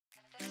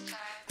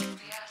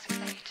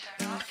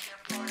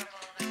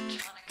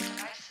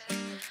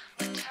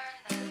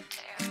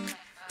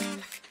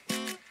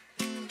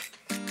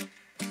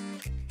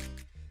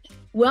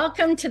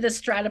Welcome to the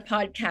Strata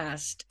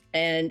podcast.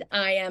 And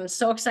I am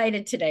so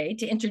excited today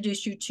to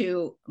introduce you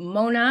to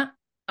Mouna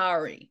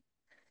Aouri.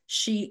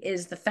 She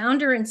is the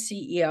founder and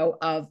CEO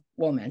of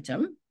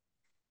Woomentum.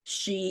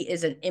 She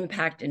is an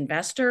impact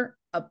investor,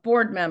 a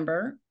board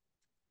member,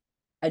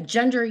 a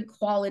gender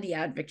equality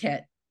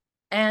advocate,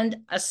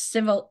 and a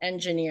civil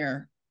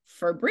engineer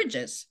for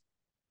bridges,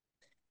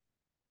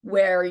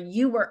 where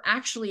you were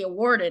actually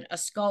awarded a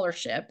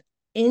scholarship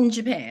in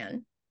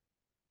Japan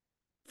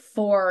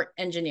for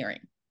engineering.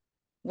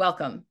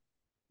 Welcome,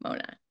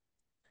 Mouna.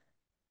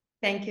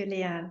 Thank you,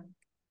 Leanne.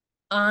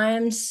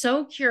 I'm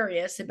so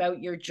curious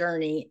about your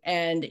journey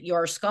and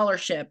your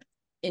scholarship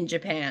in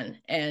Japan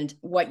and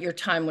what your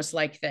time was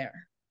like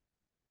there.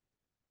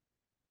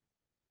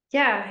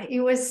 Yeah,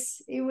 it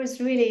was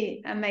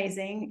really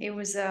amazing. It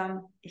was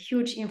a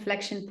huge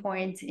inflection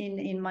point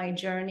in my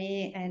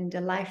journey and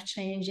a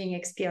life-changing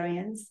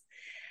experience.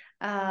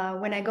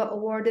 When I got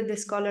awarded the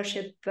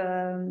scholarship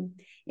in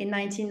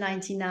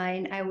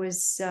 1999, I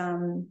was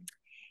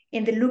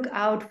in the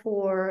lookout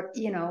for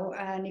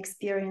an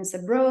experience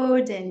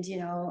abroad and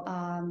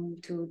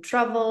to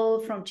travel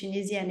from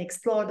Tunisia and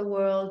explore the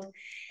world.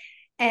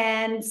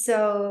 And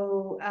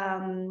so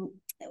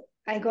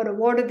I got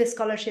awarded the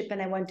scholarship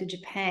and I went to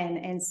Japan.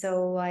 And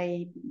so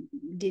I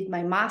did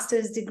my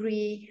master's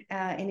degree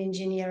in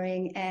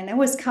engineering, and I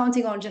was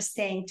counting on just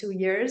staying 2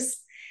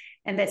 years.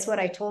 And that's what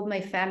I told my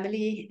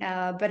family.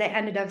 But I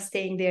ended up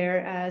staying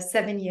there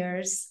 7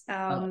 years.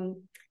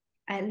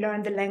 I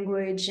learned the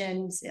language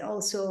and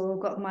also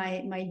got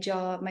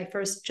my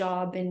first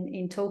job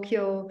in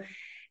Tokyo.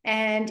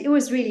 And it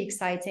was really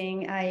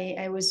exciting.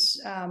 I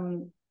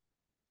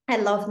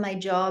loved my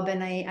job,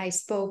 and I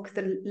spoke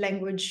the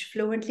language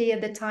fluently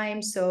at the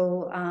time.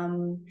 So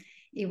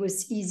it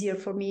was easier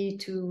for me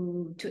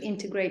to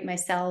integrate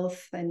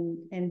myself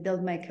and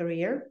build my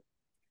career.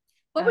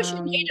 What was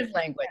your native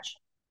language?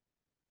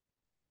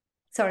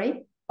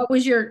 Sorry? What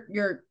was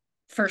your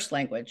first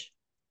language?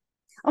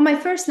 Oh, my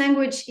first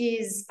language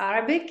is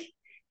Arabic,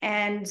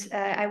 and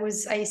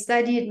I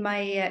studied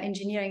my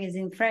engineering is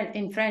in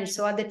French.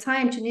 So at the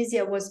time,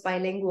 Tunisia was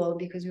bilingual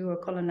because we were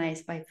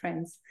colonized by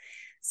France.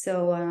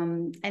 So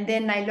and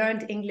then I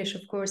learned English,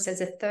 of course, as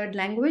a third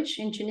language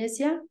in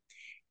Tunisia,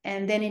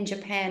 and then in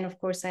Japan, of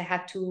course, I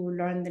had to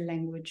learn the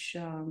language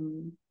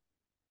and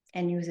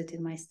use it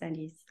in my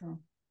studies.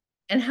 So.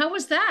 And how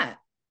was that?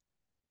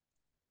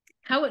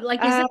 How is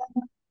it?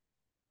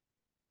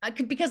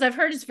 Because I've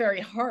heard it's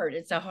very hard.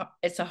 It's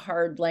a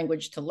hard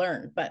language to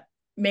learn, but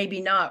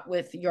maybe not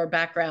with your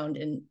background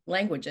in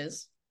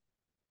languages.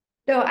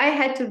 So I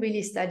had to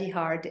really study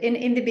hard.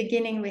 In the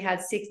beginning, we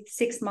had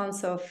six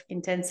months of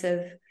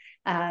intensive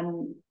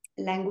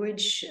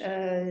language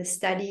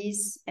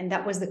studies, and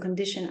that was the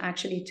condition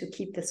actually to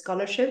keep the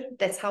scholarship.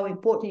 That's how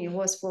important it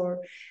was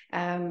for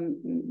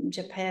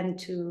Japan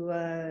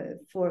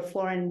for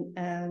foreign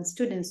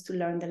students to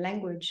learn the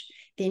language.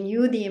 They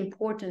knew the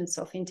importance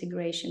of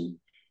integration.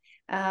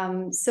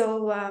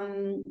 So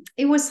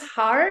it was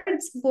hard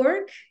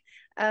work.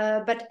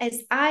 But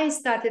as I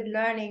started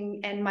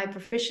learning and my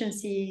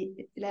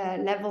proficiency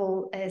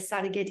level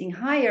started getting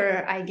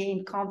higher, I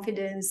gained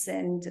confidence,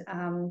 and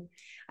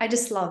I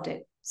just loved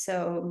it.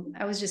 So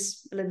I was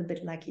just a little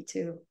bit lucky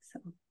too. So.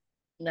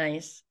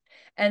 Nice.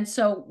 And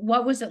so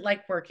what was it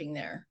like working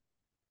there?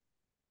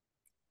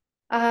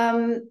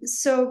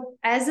 So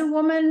as a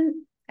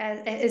woman,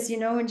 as you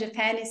know, in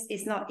Japan,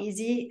 it's not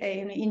easy.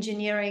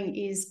 Engineering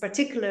is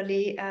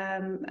particularly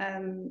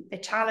a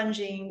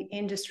challenging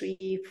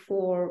industry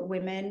for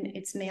women.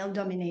 It's male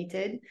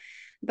dominated.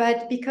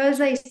 But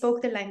because I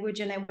spoke the language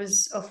and I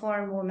was a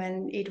foreign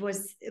woman, it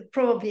was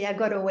probably I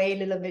got away a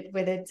little bit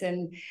with it,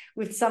 and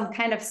with some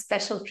kind of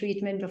special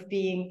treatment of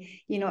being,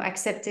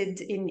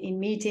 accepted in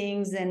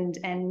meetings and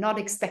not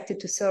expected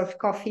to serve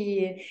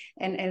coffee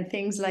and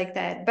things like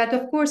that. But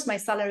of course, my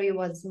salary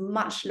was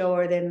much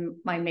lower than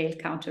my male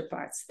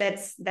counterparts.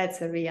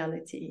 That's a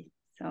reality.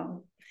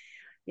 So,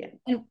 yeah.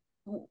 And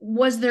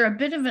was there a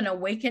bit of an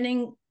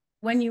awakening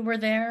when you were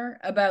there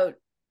about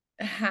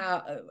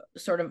how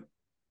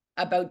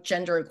about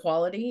gender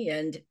equality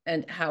and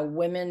how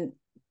women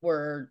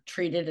were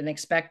treated and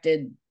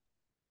expected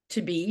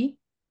to be?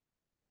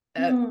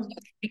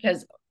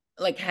 Because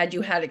had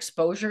you had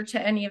exposure to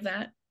any of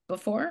that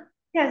before?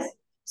 Yes.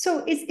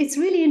 So it's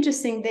really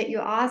interesting that you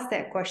asked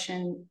that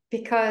question,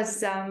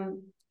 because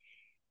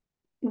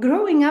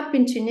growing up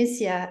in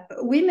Tunisia,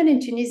 women in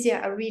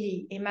Tunisia are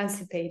really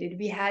emancipated.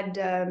 We had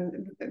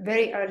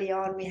very early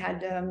on, we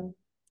had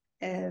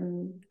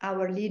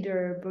our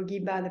leader,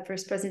 Bourguiba, the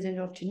first president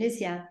of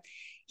Tunisia.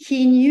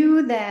 He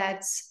knew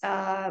that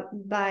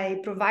by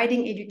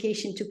providing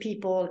education to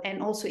people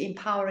and also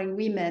empowering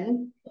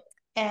women,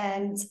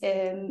 and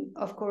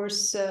of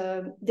course,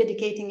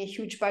 dedicating a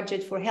huge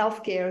budget for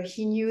healthcare,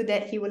 he knew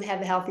that he will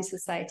have a healthy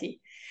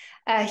society.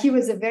 He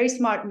was a very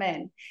smart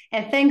man.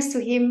 And thanks to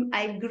him,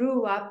 I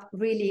grew up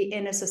really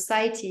in a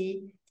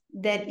society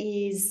that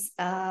is,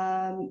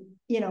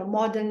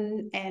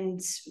 modern, and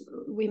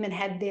women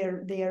had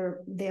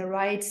their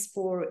rights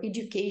for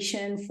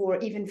education,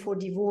 even for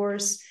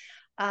divorce.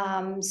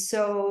 I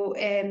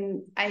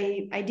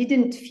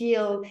didn't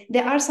feel,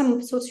 there are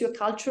some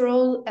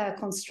sociocultural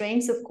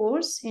constraints, of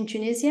course, in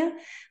Tunisia,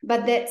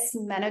 but that's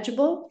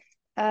manageable.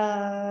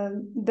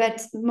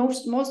 But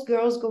most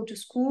girls go to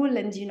school,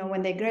 and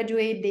when they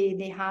graduate,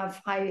 they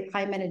have high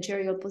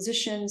managerial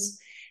positions,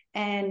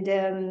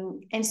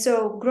 and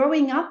so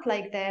growing up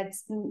like that,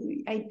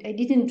 I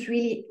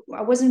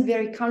wasn't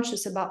very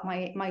conscious about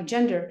my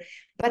gender.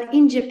 But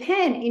in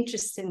Japan,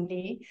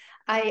 interestingly,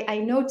 I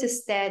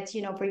noticed that,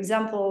 for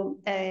example,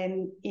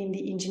 in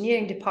the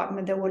engineering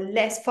department, there were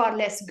far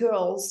less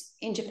girls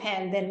in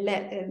Japan than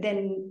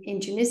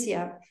in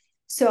Tunisia.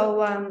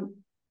 So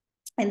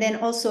and then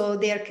also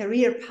their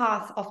career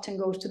path often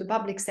goes to the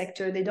public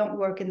sector. They don't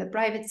work in the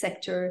private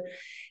sector,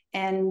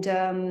 and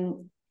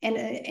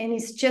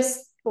it's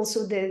just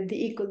also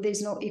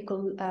there's no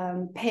equal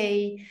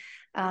pay,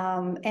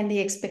 and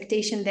the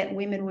expectation that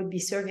women would be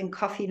serving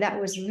coffee. That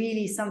was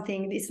really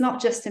something. It's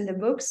not just in the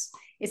books;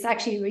 it's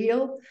actually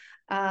real,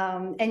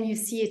 and you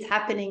see it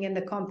happening in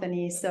the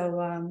company.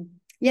 So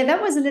yeah,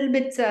 that was a little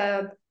bit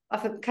of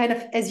a kind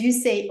of, as you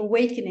say,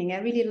 awakening. I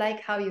really like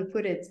how you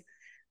put it.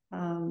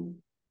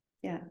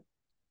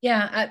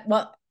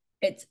 Well,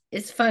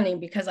 it's funny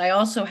because I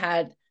also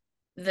had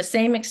the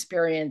same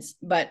experience,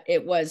 but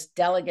it was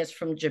delegates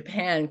from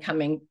Japan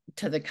coming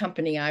to the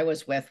company I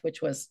was with,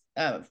 which was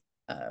a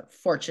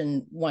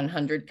Fortune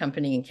 100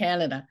 company in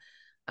Canada,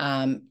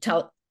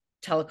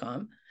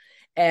 telecom.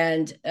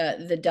 And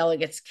the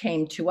delegates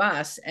came to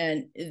us,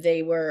 and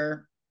they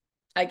were,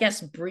 I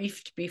guess,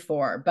 briefed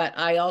before, but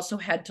I also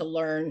had to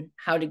learn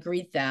how to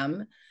greet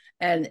them.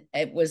 And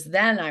it was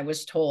then I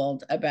was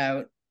told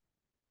about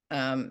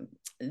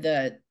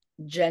the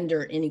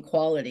gender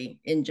inequality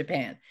in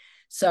Japan.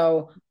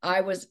 So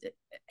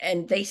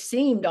and they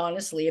seemed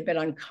honestly a bit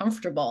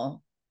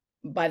uncomfortable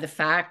by the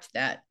fact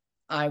that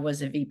I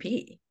was a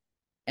VP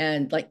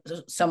and like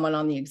someone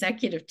on the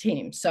executive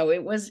team. So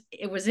it was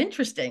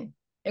interesting.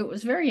 It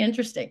was very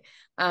interesting.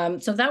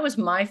 So that was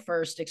my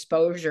first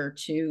exposure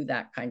to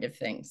that kind of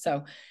thing.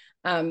 So,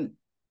 and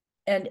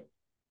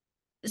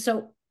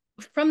so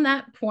from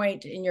that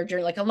point in your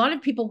journey, like a lot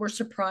of people were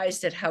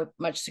surprised at how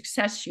much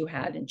success you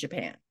had in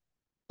Japan,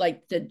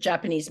 like the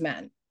Japanese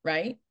men,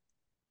 right?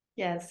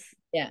 Yes.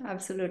 Yeah,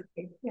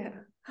 absolutely. Yeah.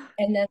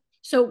 And then,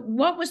 so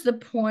what was the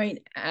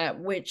point at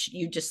which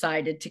you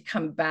decided to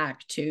come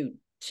back to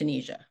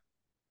Tunisia?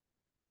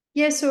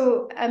 Yeah,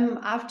 so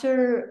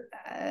after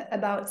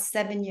about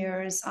 7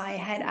 years, I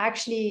had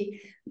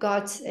actually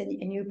got a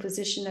new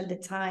position at the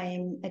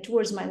time,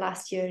 towards my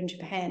last year in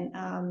Japan,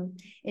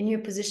 a new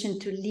position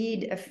to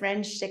lead a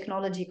French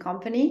technology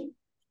company.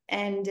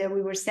 And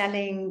we were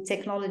selling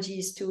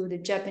technologies to the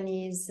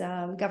Japanese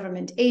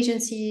government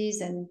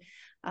agencies and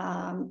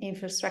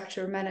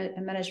infrastructure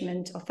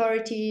management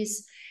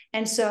authorities.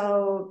 And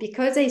so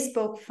because I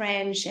spoke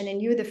French and I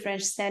knew the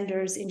French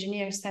standards,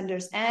 engineering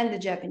standards, and the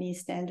Japanese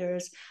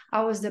standards,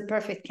 I was the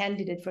perfect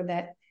candidate for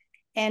that.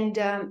 And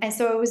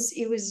so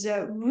it was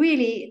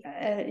really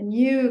a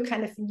new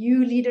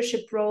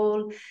leadership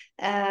role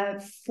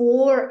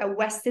for a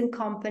Western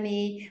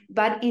company,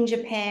 but in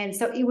Japan.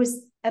 So it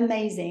was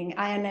amazing.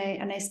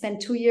 I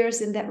spent 2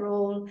 years in that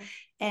role,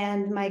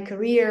 and my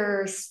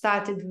career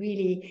started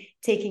really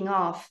taking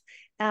off.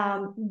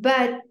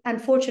 But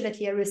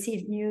unfortunately, I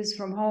received news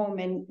from home,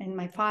 and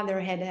my father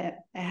had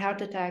a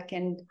heart attack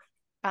and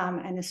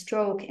a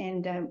stroke,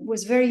 and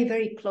was very,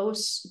 very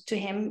close to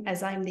him,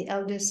 as I'm the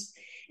eldest.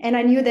 And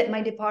I knew that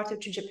my departure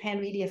to Japan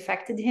really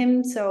affected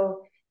him.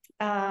 So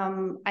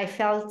I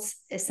felt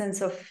a sense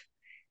of,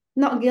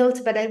 not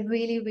guilt, but I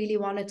really, really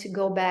wanted to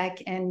go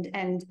back and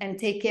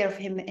take care of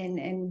him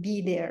and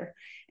be there.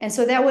 And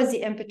so that was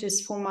the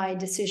impetus for my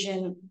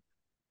decision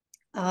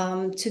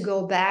to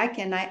go back.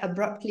 And I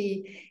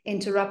abruptly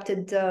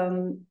interrupted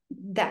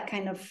that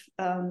kind of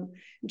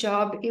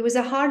job. It was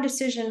a hard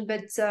decision,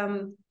 but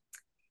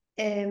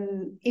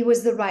it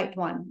was the right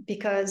one,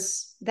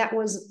 because that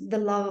was the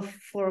love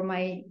for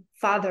my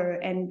father,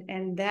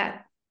 and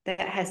that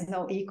has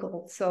no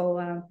equal. So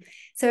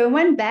I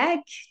went back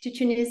to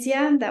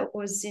Tunisia. That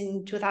was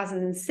in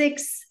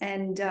 2006,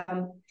 and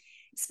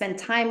spent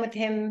time with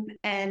him.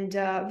 And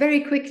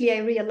very quickly I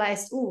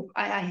realized,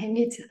 I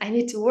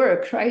need to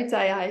work, right?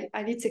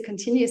 I need to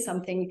continue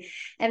something.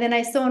 And then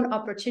I saw an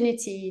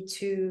opportunity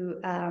to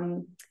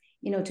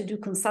to do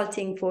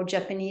consulting for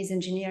Japanese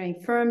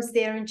engineering firms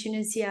there in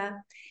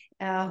Tunisia,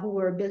 who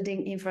were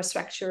building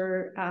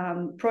infrastructure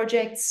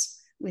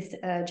projects with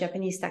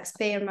Japanese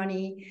taxpayer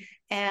money.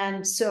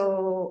 And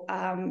so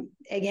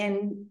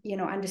again,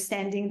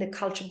 understanding the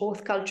culture,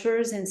 both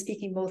cultures, and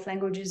speaking both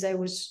languages, I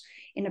was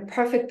in a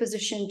perfect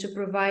position to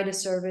provide a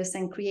service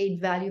and create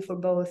value for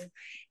both.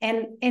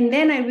 And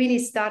then I really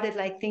started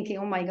thinking,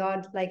 oh my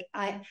God,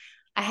 I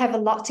have a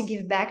lot to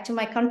give back to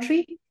my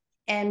country.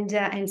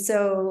 And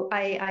so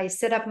I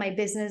set up my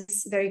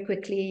business very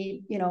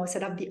quickly,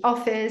 set up the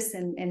office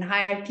and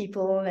hired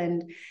people. And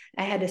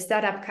I had a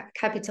startup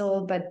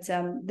capital, but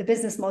the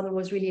business model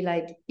was really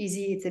like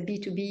easy. It's a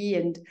B2B,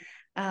 and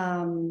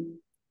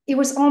it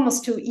was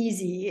almost too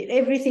easy.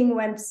 Everything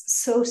went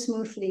so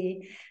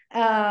smoothly.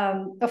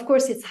 Of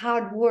course, it's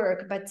hard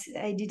work, but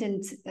I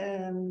didn't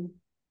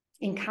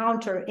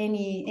encounter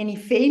any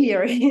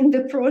failure in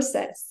the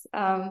process.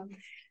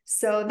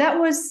 So that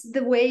was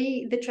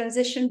the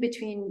transition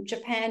between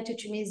Japan to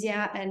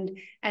Tunisia and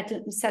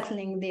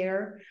settling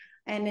there.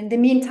 And in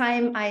the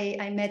meantime,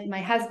 I met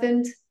my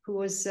husband, who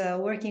was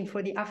working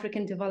for the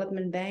African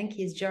Development Bank.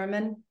 He's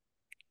German.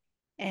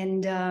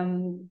 And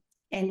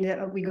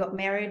we got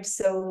married.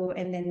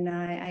 And then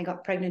I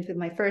got pregnant with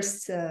my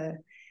first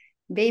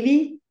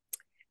baby.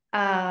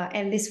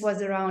 And this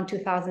was around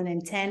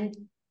 2010.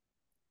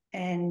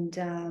 And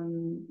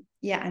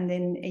and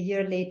then a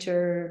year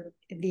later,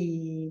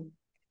 the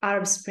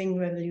Arab Spring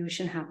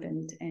Revolution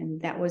happened,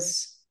 and that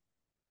was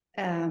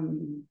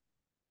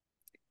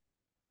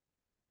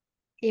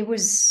it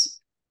was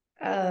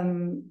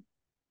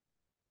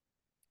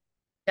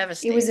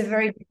devastating. It was a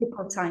very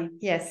difficult time.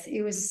 Yes,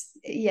 it was.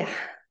 Yeah,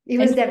 it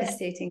was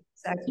devastating.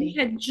 Exactly.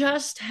 You had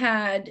just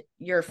had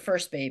your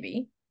first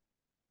baby,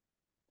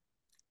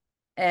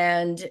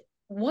 and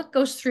what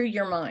goes through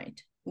your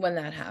mind when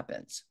that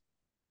happens?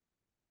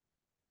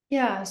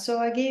 Yeah, so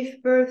I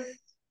gave birth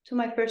to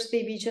my first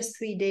baby just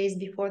 3 days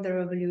before the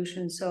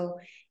revolution. So,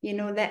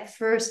 that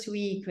first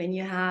week when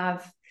you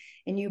have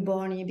a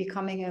newborn, you're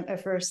becoming a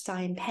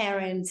first-time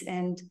parent,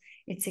 and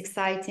it's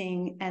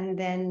exciting. And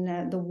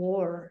then the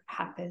war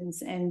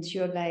happens, and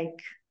you're like,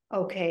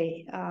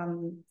 okay,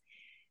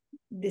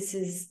 this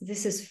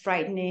is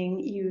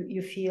frightening.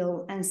 You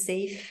feel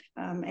unsafe,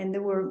 and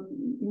there were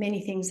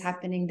many things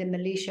happening. The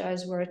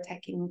militias were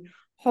attacking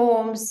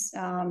homes.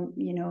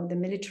 The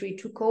military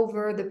took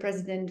over. The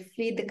president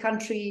fled the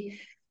country.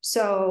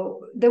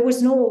 So there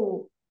was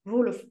no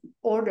rule of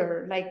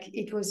order. Like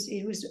it was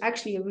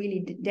actually a really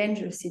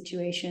dangerous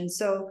situation.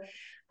 So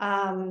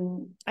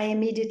I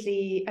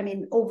immediately,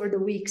 over the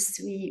weeks,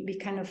 we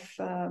kind of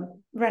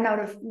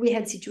we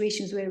had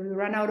situations where we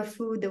ran out of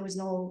food. There was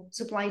no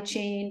supply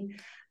chain.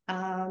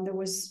 There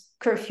was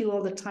curfew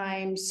all the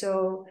time.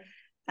 So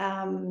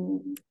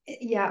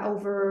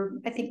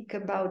over, I think,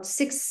 about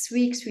 6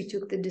 weeks, we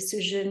took the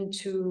decision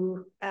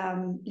to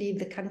leave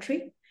the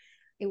country.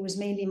 It was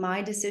mainly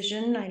my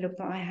decision. I looked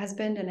at my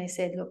husband and I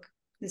said, look,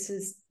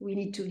 we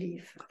need to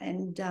leave.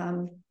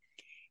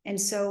 And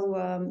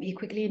so he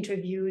quickly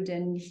interviewed,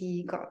 and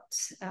he got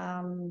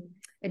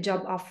a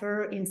job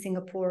offer in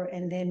Singapore,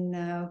 and then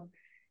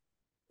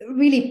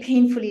really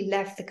painfully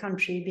left the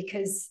country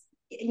because,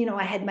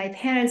 I had my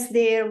parents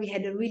there. We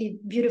had a really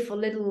beautiful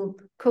little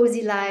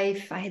cozy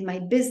life. I had my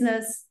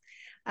business,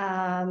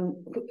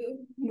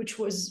 which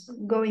was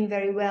going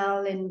very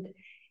well. And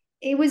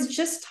it was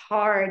just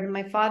hard.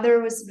 My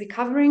father was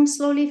recovering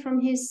slowly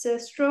from his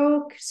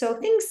stroke. So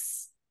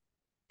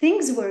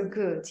things were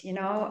good,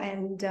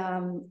 and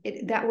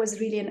that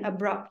was really an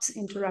abrupt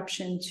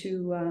interruption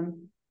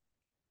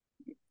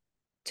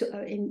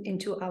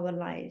into our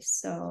lives.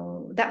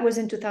 So that was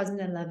in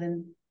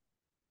 2011,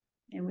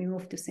 and we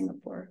moved to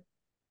Singapore.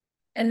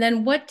 And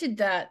then what did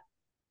that,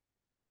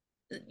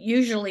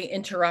 usually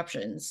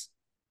interruptions,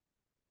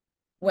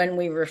 when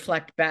we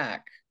reflect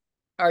back,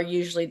 are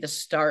usually the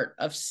start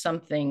of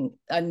something,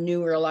 a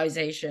new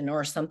realization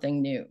or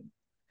something new.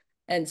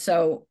 And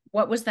so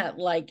what was that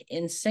like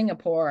in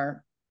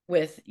Singapore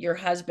with your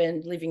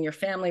husband leaving your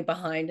family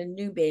behind, a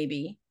new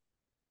baby?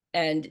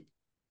 And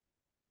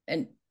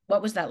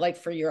what was that like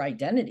for your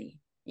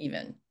identity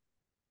even?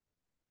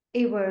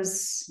 It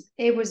was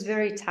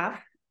very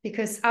tough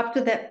because up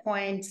to that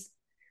point,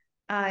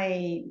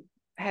 I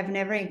have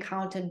never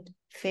encountered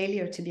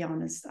failure, to be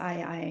honest.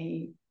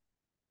 I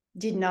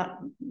did not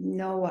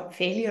know what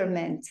failure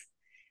meant.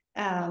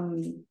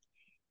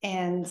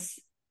 And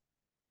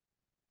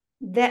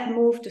that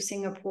move to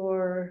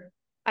Singapore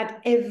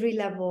at every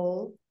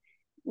level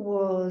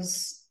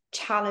was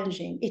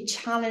challenging. It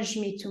challenged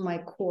me to my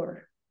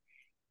core.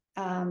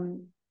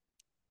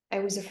 I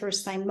was a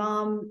first-time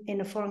mom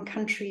in a foreign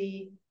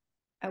country.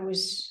 I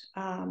was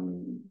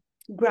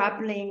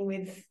grappling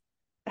with,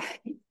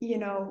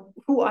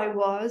 who I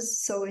was.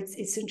 So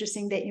it's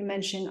interesting that you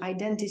mentioned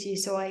identity.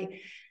 So I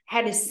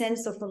had a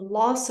sense of a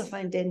loss of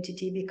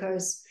identity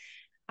because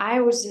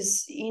I was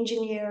this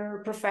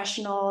engineer,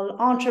 professional,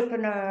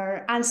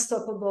 entrepreneur,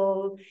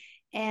 unstoppable,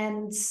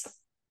 and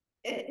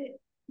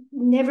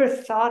never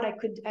thought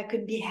I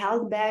could be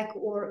held back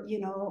or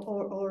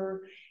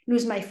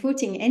lose my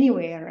footing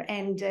anywhere.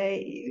 And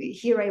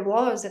here I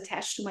was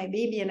attached to my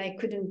baby, and I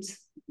couldn't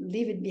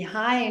leave it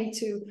behind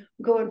to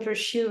go and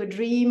pursue a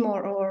dream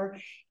or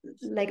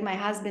like my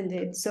husband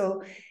did.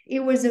 So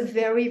it was a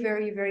very,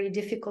 very, very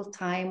difficult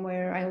time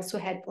where I also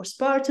had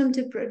postpartum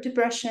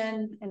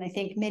depression, and I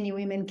think many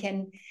women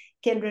can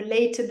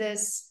relate to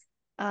this.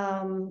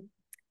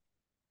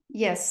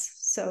 Yes,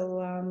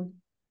 so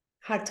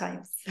hard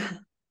times.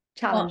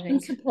 Well, challenging.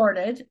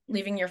 unsupported,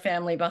 leaving your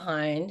family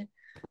behind,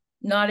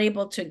 not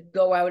able to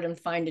go out and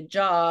find a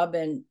job,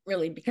 and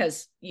really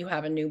because you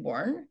have a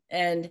newborn,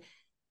 and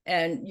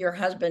your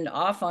husband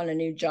off on a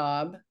new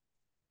job.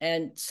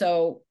 And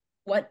so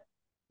what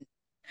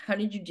how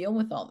did you deal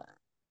with all that?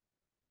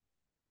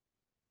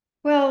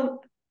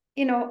 Well,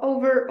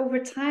 over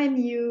time,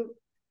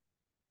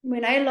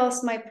 when I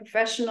lost my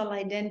professional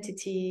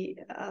identity,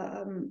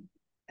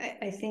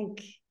 I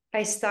think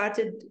I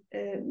started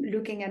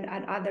looking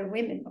at other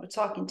women or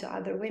talking to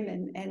other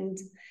women,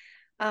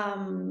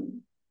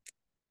 um,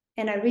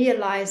 and I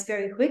realized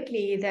very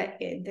quickly that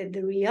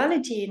the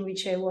reality in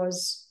which I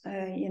was,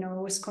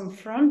 was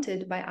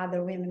confronted by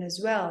other women as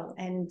well,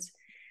 and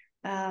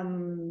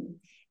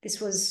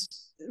this was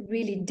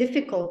really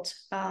difficult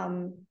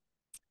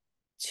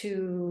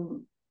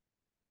to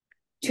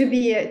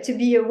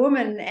be a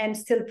woman and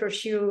still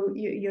pursue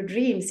your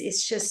dreams.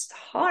 It's just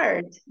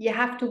hard. You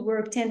have to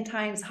work 10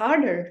 times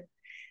harder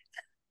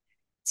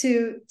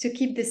to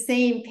keep the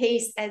same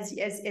pace as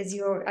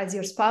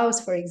your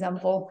spouse, for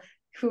example,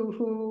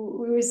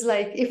 who is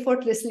like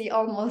effortlessly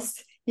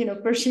almost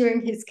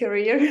pursuing his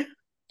career.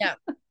 Yeah,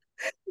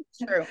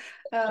 true.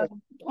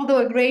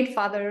 Although a great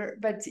father,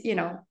 but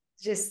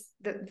just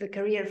the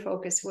career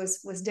focus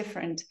was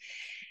different.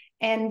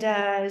 And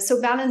so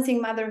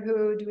balancing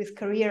motherhood with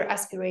career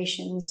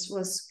aspirations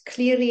was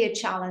clearly a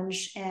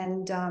challenge.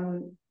 And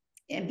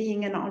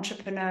being an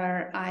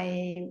entrepreneur,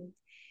 I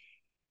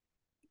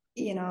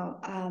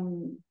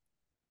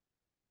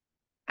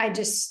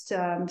just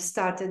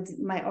started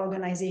my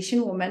organization,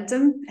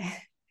 Woomentum,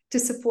 to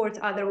support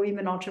other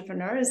women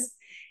entrepreneurs,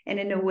 and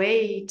in a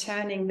way,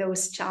 turning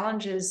those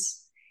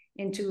challenges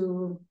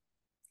into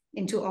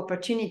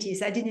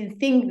opportunities. I didn't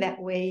think that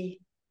way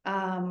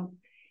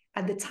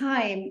at the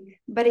time,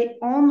 but it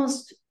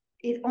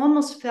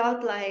almost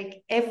felt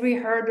like every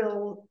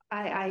hurdle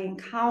I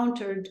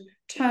encountered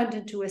turned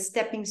into a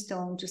stepping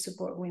stone to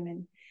support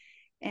women.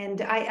 And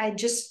I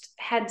just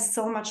had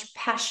so much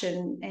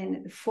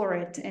passion for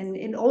it,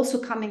 and also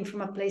coming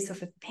from a place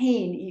of a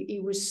pain.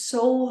 It was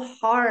so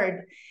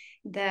hard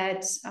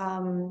that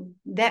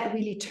that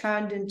really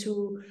turned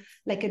into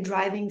like a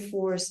driving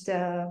force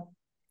to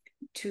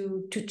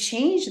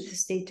change the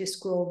status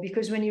quo.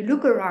 Because when you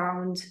look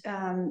around,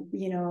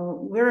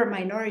 we're a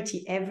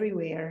minority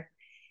everywhere,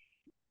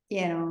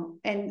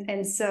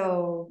 and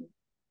so,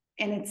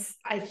 and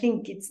I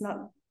think it's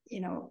not,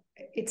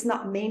 it's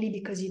not mainly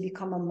because you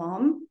become a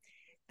mom,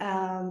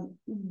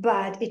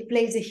 but it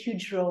plays a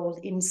huge role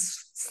in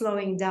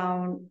slowing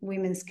down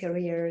women's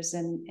careers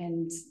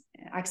and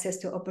access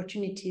to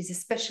opportunities,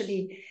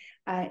 especially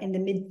in the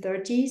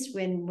mid-30s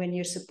when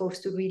you're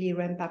supposed to really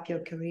ramp up your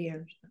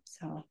career.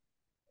 So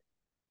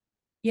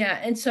Yeah,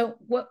 and so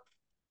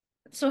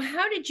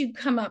how did you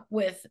come up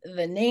with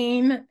the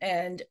name,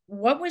 and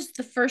what was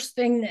the first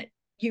thing that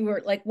you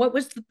were like, what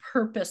was the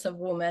purpose of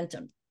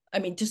Woomentum? I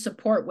mean, to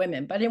support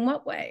women, but in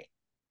what way?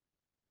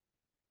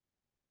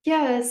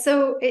 yeah,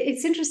 so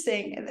it's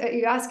interesting that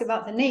you ask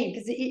about the name,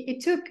 because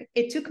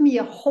it took me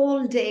a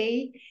whole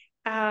day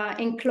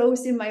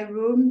enclosed in my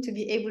room to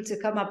be able to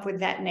come up with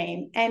that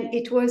name. And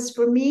it was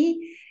for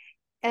me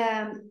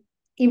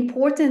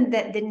important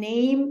that the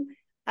name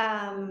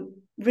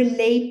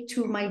relate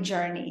to my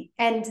journey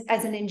and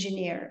as an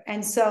engineer.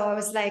 And so I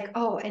was like,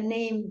 oh, a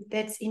name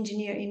that's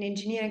engineering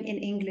in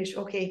English,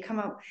 okay, come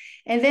up.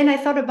 And then I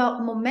thought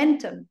about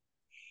momentum,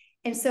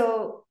 and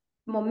so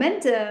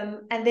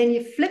momentum, and then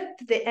you flip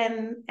the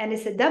M and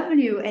it's a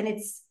W and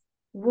it's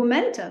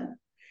Woomentum.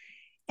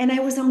 And I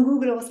was on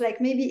Google, I was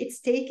like, maybe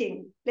it's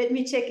taking. Let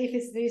me check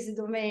if there's a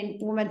domain,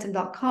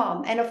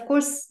 woomentum.com. And of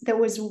course, there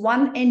was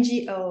one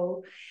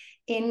NGO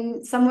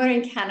somewhere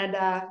in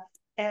Canada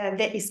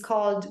that is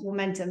called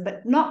Woomentum,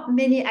 but not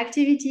many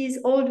activities,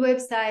 old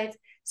website.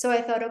 So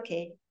I thought,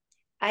 okay,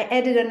 I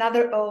added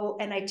another O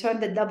and I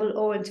turned the double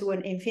O into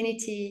an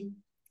infinity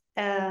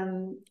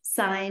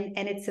sign,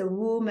 and it's a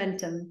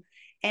Woomentum.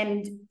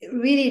 And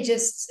really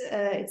just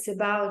it's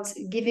about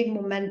giving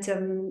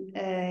momentum,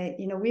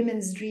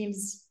 women's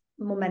dreams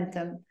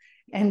momentum.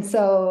 And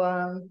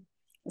so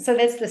so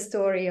that's the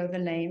story of the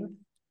name.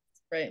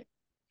 Right.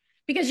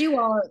 Because you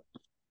are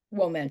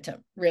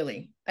Woomentum,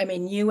 really. I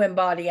mean, you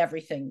embody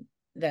everything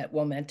that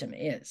Woomentum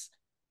is.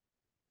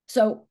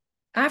 So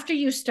after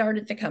you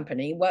started the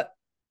company, what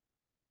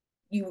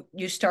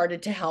you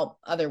started to help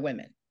other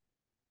women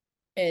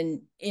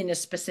in a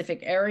specific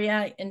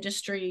area,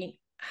 industry.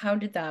 How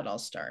did that all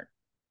start?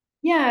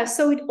 Yeah,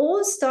 so it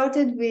all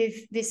started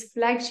with this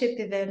flagship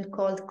event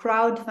called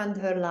Crowdfund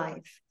Her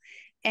Life.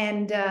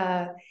 And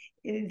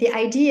the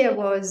idea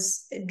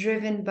was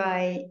driven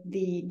by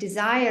the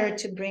desire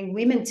to bring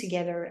women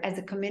together as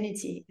a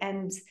community.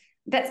 And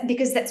that's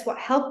because that's what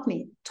helped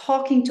me,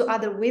 talking to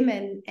other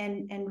women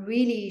and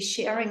really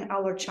sharing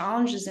our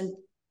challenges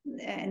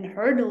and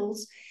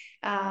hurdles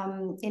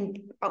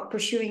in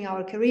pursuing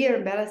our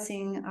career,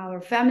 balancing our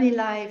family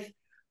life,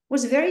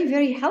 was very,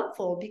 very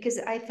helpful because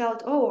I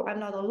felt, oh, I'm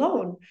not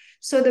alone.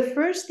 So the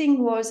first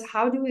thing was,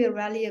 how do we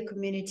rally a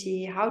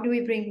community? How do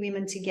we bring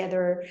women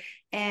together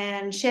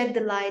and shed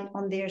the light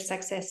on their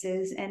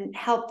successes and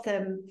help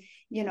them,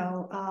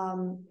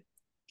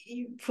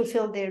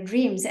 fulfill their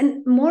dreams?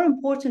 And more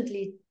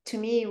importantly to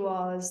me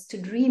was to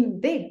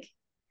dream big,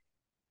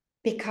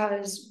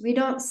 because we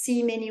don't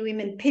see many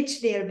women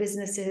pitch their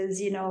businesses,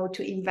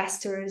 to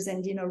investors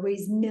and,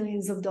 raise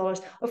millions of dollars.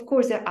 Of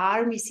course, there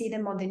are, we see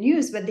them on the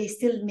news, but they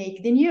still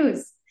make the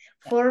news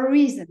for a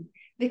reason,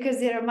 because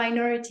they're a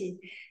minority.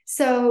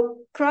 So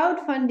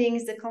crowdfunding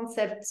is the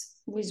concept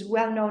was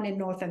well known in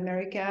North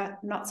America,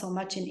 not so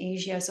much in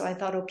Asia. So I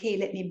thought, okay,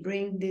 let me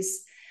bring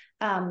this,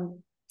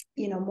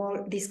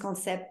 more this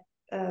concept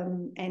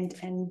and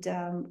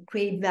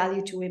create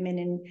value to women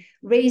in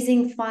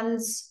raising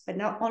funds, but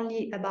not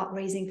only about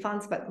raising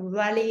funds, but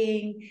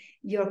rallying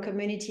your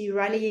community,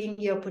 rallying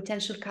your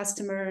potential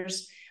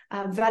customers,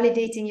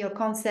 validating your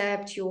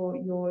concept,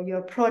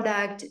 your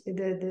product,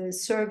 the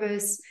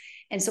service.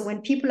 And so when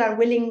people are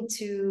willing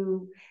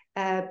to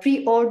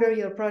pre-order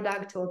your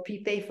product or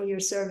prepay for your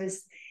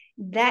service,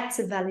 that's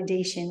a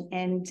validation,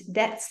 and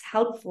that's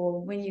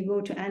helpful when you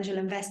go to angel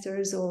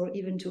investors or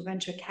even to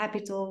venture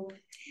capital.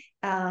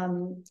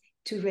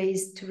 To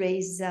raise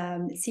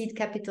seed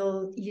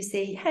capital. You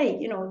say, hey,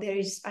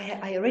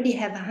 I already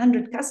have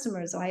 100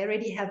 customers, or I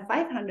already have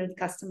 500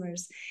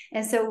 customers.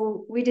 And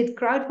so we did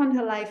crowdfund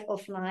her life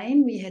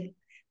offline. We had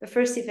the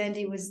first event,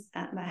 it was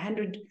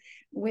 100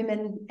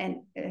 women and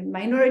a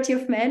minority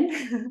of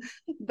men,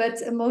 but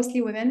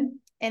mostly women.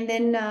 And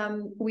then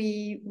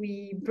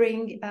we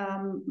bring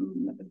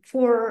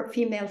 4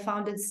 female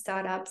founded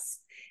startups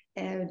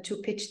to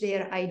pitch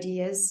their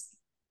ideas.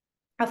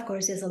 Of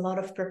course, there's a lot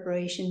of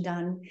preparation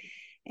done,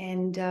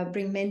 and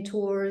bring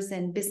mentors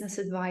and business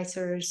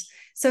advisors.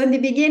 So in the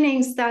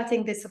beginning,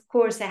 starting this, of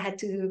course, I had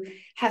to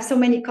have so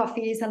many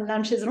coffees and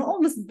lunches and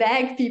almost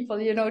beg people,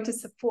 to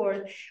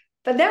support.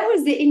 But that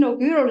was the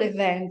inaugural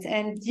event.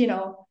 And,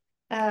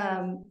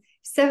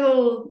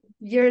 several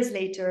years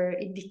later,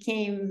 it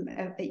became,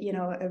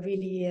 a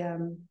really,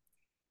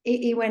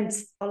 it went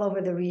all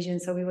over the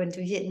region. So we went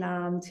to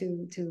Vietnam,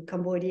 to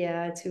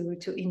Cambodia,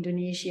 to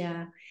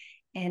Indonesia.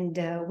 And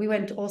we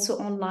went also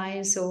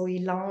online. So we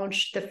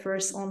launched the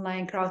first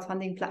online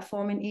crowdfunding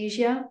platform in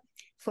Asia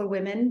for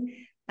women.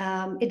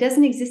 It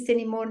doesn't exist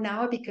anymore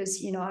now because,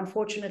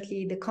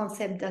 unfortunately, the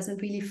concept doesn't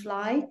really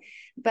fly.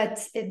 But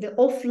the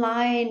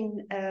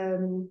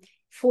offline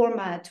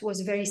format was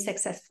very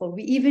successful.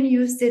 We even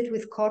used it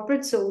with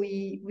corporate. So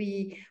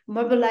we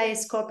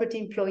mobilized corporate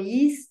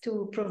employees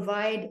to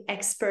provide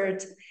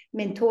expert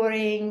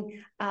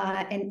mentoring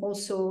and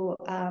also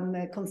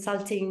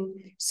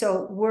consulting,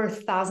 so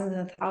worth thousands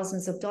and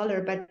thousands of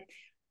dollars. But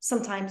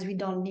sometimes we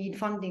don't need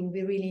funding.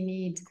 We really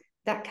need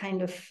that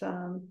kind of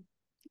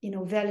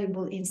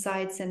valuable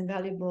insights and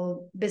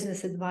valuable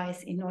business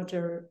advice in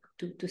order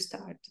to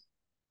start.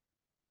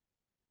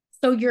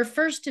 So your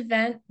first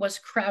event was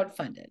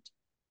crowdfunded,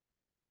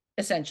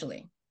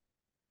 essentially.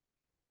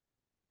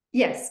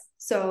 Yes.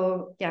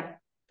 So yeah.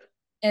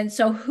 And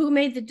so who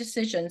made the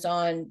decisions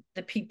on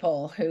the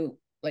people who,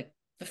 like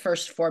the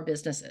first 4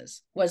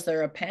 businesses? Was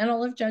there a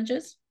panel of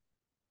judges?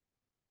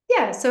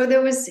 Yeah, so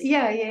there was,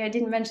 I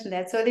didn't mention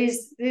that. So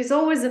there's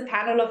always a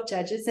panel of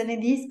judges. And in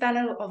these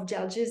panel of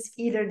judges,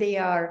 either they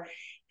are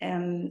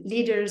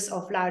leaders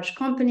of large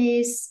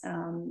companies,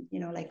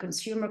 like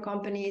consumer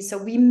companies. So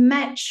we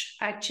match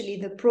actually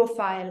the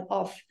profile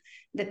of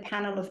the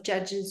panel of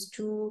judges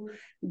to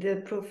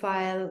the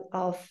profile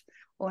of,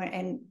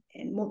 and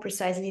more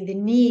precisely, the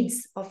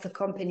needs of the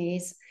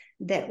companies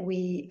that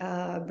we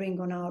bring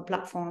on our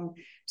platform.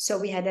 So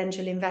we had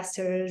angel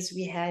investors,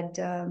 we had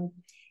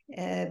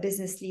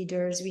business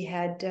leaders, we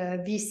had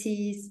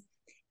VCs,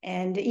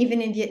 and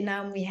even in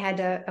Vietnam, we had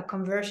a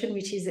conversion,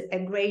 which is a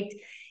great,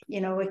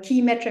 a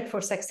key metric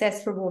for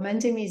success for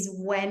Woomentum is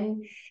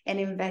when an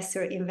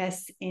investor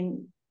invests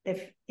in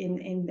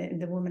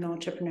the woman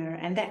entrepreneur.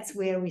 And that's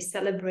where we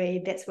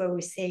celebrate, that's where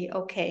we say,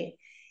 okay,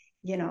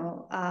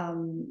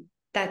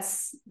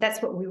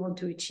 that's what we want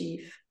to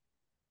achieve,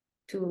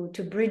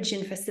 to bridge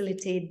and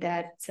facilitate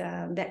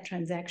that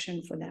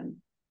transaction for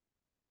them.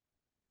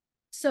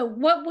 So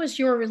what was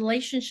your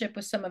relationship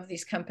with some of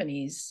these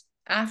companies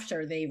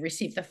after they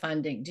received the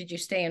funding? Did you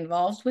stay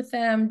involved with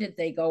them? Did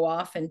they go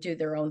off and do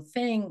their own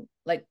thing?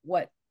 Like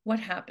what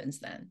happens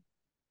then?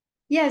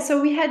 Yeah,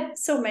 so we had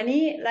so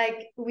many,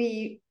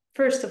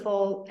 first of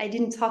all, I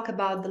didn't talk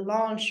about the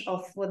launch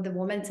of what the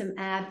Woomentum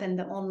app and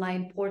the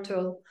online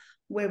portal,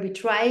 where we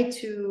try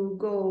to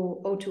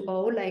go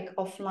O2O, like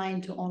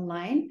offline to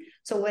online.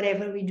 So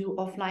whatever we do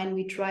offline,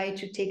 we try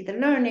to take the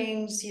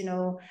learnings,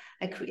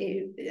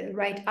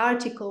 write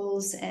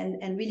articles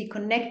and really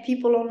connect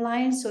people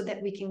online so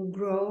that we can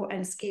grow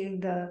and scale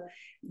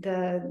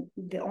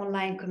the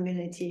online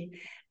community.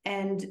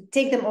 And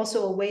take them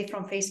also away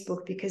from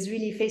Facebook, because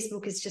really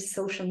Facebook is just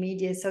social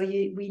media. So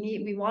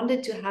we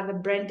wanted to have a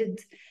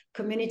branded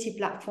community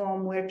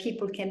platform where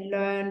people can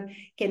learn,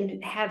 can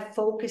have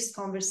focused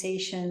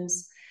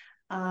conversations.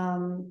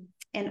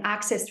 and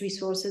accessed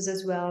resources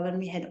as well. And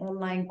we had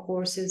online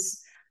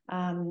courses,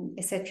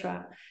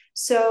 etc.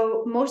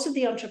 So most of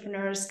the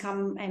entrepreneurs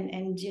come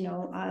and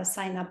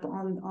sign up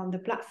on the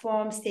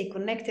platform, stay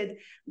connected.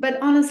 But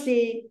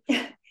honestly,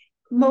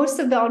 most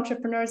of the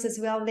entrepreneurs as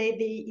well,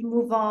 they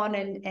move on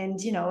and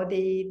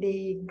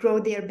they grow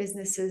their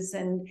businesses,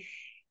 and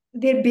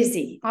they're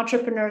busy.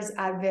 Entrepreneurs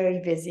are very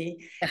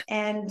busy.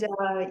 And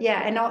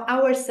and on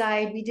our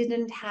side, we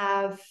didn't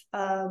have,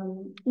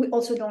 we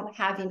also don't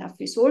have enough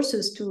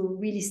resources to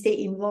really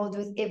stay involved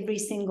with every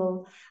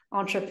single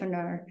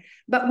entrepreneur.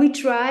 But we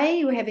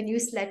try. We have a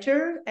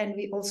newsletter, and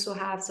we also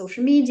have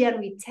social media,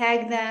 and we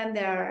tag them.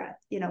 There are,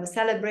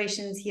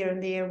 celebrations here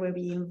and there where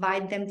we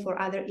invite them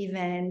for other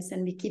events,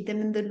 and we keep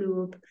them in the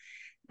loop.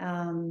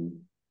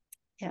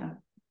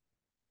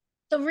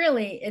 So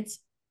really, it's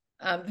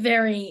have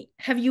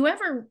you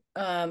ever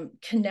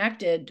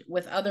connected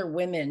with other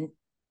women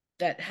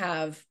that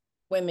have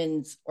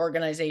women's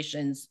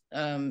organizations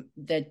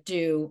that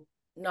do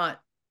not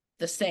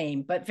the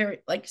same, but very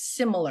like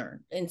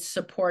similar in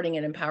supporting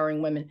and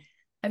empowering women?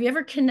 Have you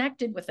ever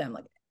connected with them?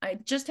 Like, I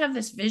just have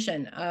this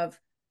vision of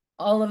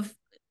all of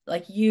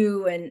like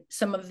you and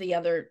some of the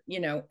other,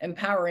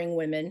 empowering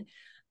women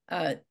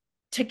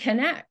to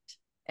connect.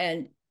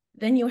 And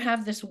then you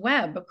have this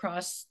web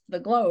across the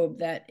globe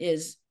that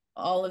is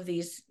all of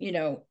these,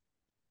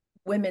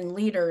 women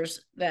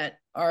leaders that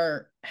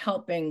are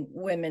helping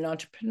women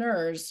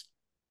entrepreneurs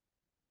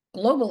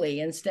globally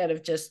instead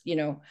of just,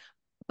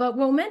 but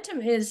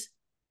Woomentum is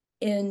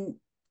in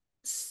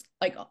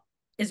like,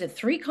 is it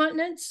 3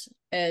 continents?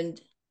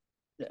 And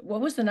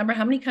what was the number?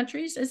 How many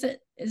countries is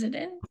it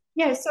in?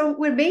 Yeah, so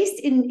we're based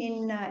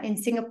in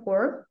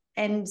Singapore,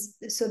 and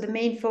so the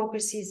main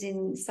focus is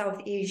in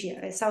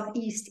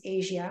Southeast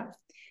Asia.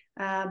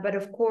 But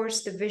of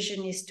course, the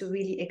vision is to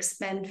really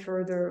expand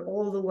further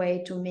all the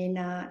way to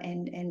MENA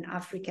and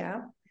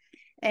Africa.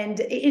 And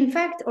in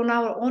fact, on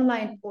our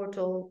online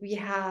portal, we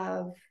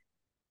have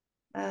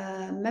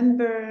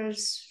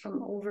members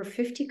from over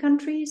 50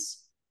 countries.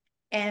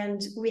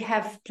 And we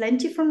have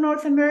plenty from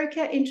North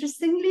America,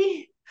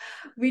 interestingly.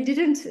 We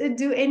didn't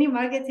do any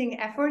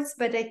marketing efforts,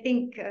 but I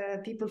think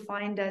people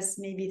find us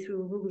maybe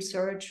through Google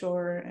search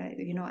or,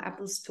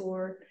 Apple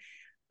Store.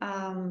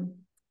 But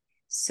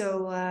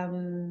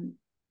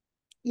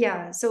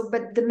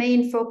the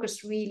main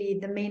focus, really,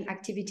 the main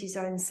activities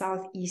are in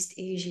Southeast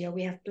Asia.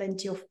 We have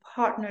plenty of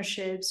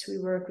partnerships. We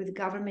work with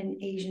government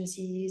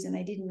agencies, and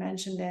I didn't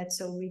mention that.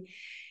 So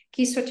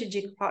key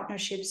strategic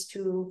partnerships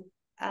to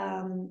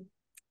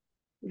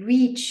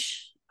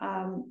reach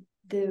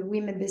the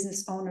women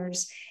business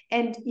owners.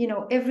 And,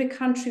 every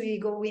country we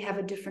go, we have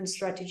a different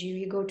strategy.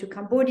 We go to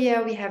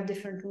Cambodia, we have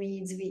different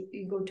needs.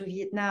 We go to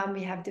Vietnam,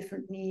 we have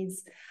different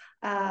needs.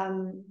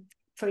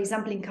 For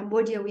example, in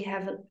Cambodia, we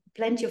have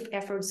plenty of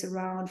efforts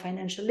around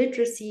financial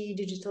literacy,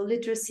 digital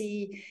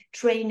literacy,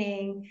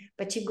 training.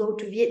 But you go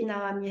to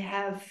Vietnam, you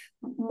have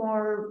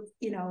more,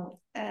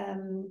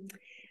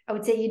 I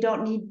would say you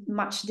don't need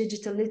much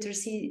digital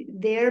literacy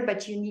there,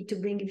 but you need to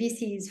bring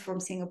VCs from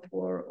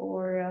Singapore,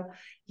 or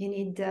you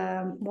need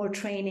more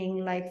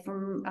training, like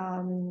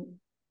from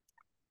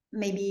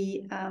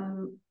maybe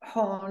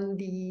hone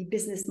the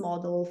business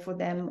model for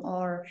them.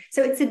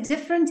 So it's a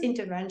different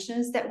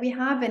interventions that we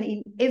have. And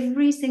in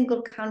every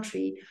single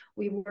country,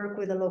 we work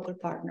with a local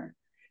partner.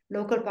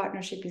 Local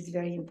partnership is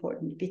very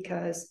important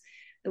because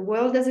the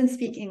world doesn't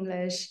speak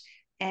English,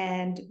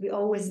 and we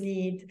always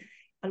need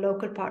a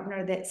local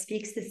partner that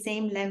speaks the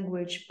same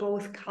language,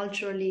 both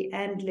culturally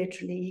and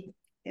literally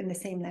in the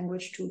same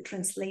language, to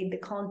translate the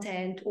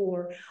content,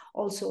 or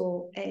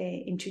also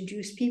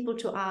introduce people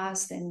to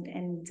us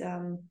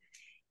and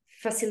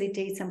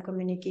facilitate some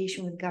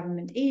communication with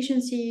government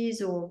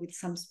agencies or with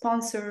some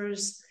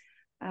sponsors.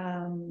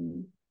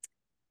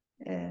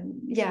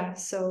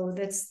 So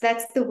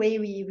that's the way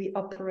we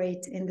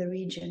operate in the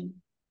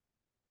region.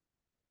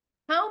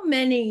 How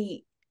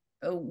many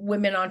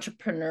women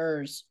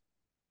entrepreneurs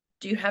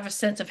do you have a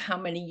sense of how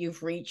many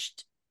you've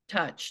reached,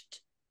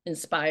 touched,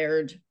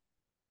 inspired,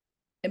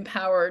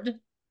 empowered?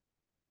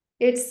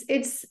 It's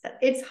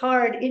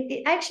hard.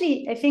 It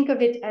actually, I think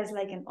of it as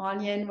like an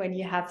onion when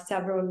you have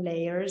several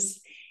layers.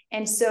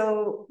 And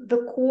so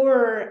the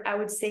core, I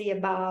would say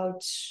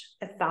about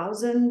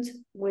 1,000,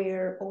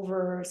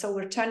 so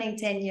we're turning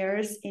 10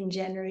 years in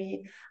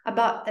January,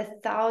 about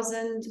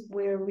 1,000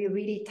 where we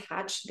really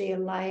touch their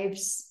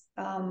lives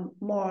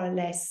more or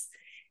less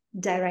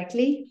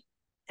directly.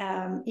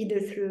 Either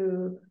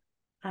through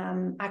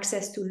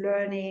access to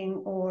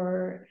learning,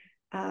 or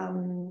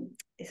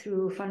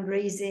through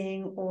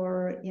fundraising,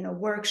 or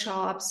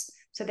workshops.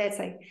 So that's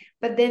like,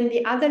 but then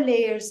the other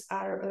layers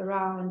are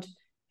around,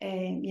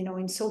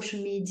 in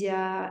social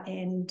media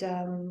and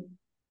on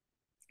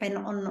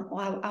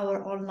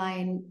our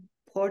online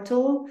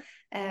portal,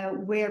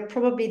 where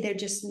probably they're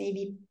just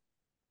maybe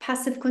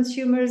passive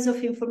consumers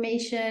of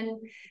information.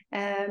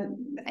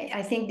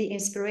 I think the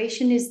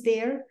inspiration is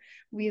there.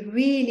 We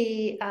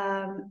really,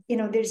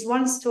 there's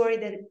one story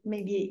that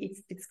maybe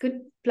it's good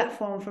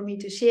platform for me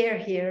to share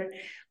here,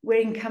 where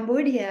in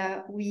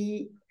Cambodia,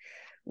 we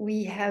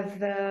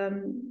have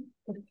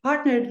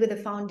partnered with a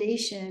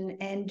foundation,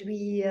 and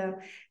we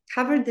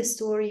covered the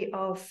story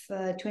of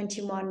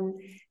 21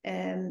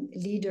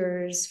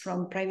 leaders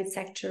from private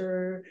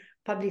sector,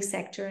 public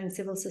sector, and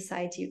civil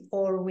society,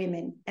 all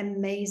women.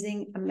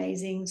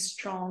 Amazing,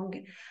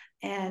 strong,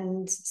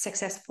 and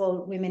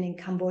successful women in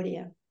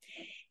Cambodia.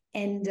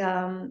 And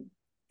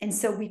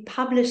so we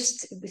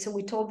published, so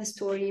we told the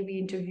story, we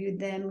interviewed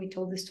them, we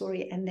told the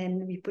story, and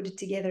then we put it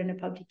together in a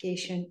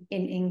publication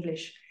in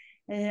English.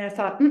 And then I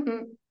thought,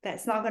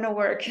 that's not going to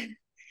work.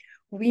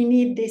 We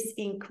need this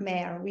in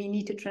Khmer. We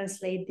need to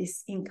translate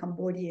this in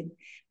Cambodian,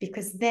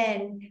 because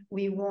then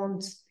we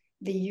want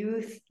the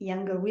youth,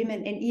 younger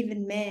women, and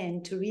even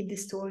men to read the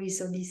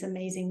stories of these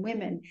amazing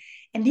women.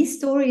 And these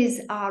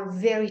stories are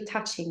very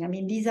touching. I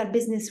mean, these are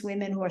business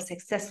women who are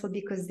successful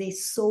because they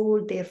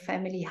sold their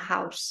family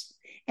house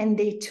and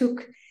they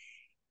took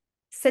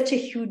such a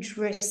huge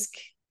risk,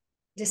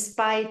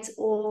 despite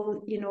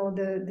all,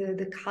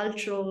 the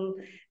cultural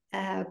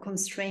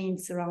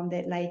constraints around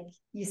it. Like,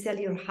 you sell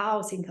your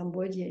house in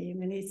Cambodia, I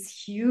mean,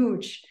 it's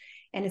huge,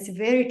 and it's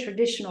very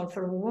traditional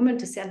for a woman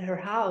to sell her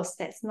house.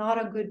 That's not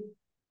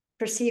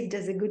perceived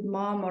as a good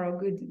mom or a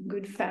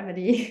good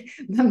family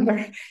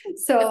member.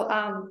 So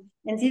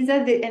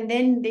and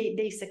then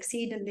they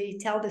succeed, and they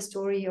tell the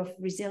story of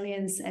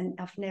resilience and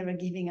of never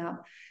giving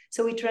up.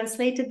 So we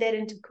translated that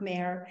into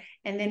Khmer,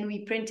 and then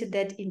we printed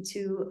that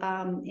into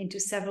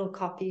several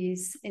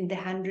copies in the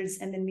hundreds,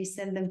 and then we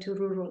send them to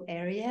rural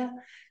area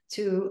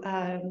to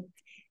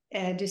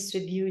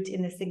distribute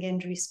in the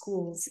secondary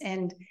schools.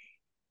 And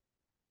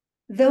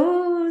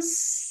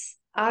those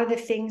are the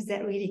things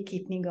that really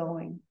keep me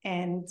going.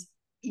 And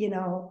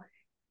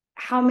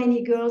how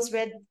many girls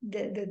read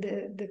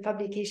the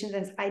publications,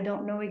 and I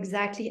don't know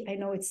exactly. I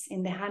know it's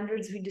in the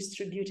hundreds. We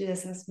distributed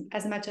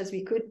as much as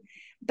we could.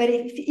 But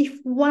if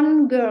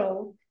one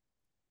girl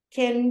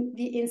can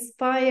be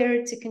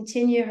inspired to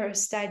continue her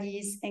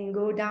studies and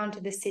go down to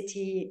the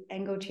city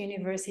and go to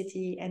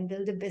university and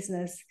build a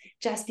business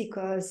just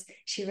because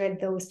she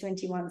read those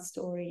 21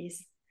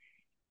 stories,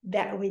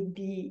 that would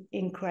be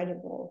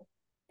incredible.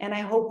 And I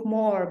hope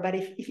more, but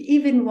if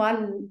even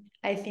one,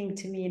 I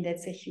think, to me,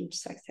 that's a huge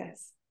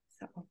success.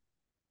 So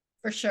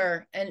for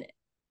sure. And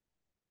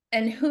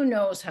who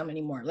knows how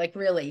many more, like,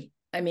 really,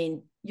 I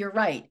mean, you're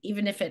right.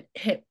 Even if it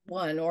hit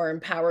one or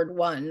empowered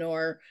one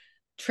or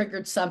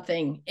triggered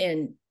something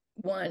in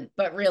one,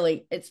 but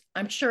really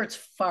I'm sure it's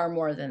far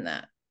more than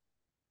that.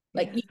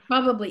 Like, you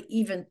probably,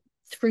 even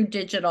through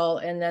digital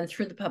and then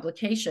through the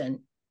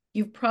publication,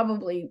 you've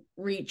probably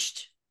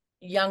reached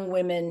young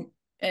women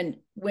and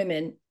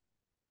women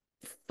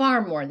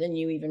far more than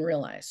you even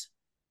realize.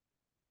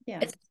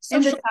 Yeah,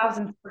 in the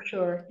thousands for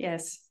sure.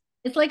 Yes.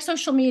 It's like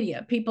social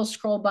media. People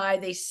scroll by,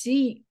 they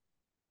see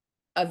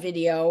a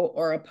video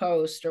or a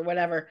post or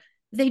whatever,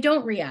 they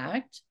don't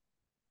react.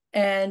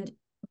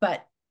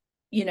 But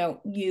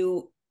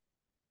you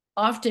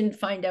often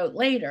find out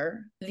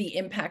later the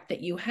impact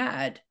that you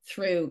had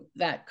through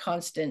that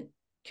constant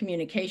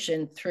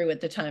communication through,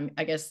 at the time,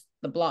 I guess,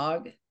 the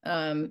blog.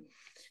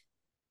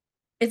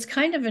 It's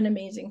kind of an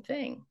amazing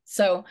thing.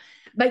 So,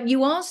 but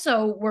you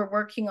also were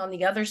working on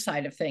the other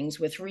side of things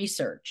with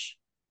research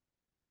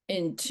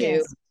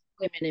into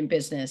women in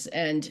business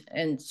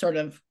and sort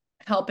of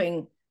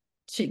helping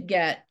to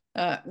get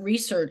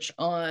research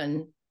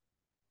on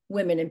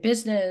women in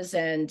business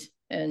and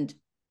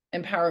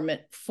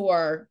empowerment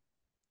for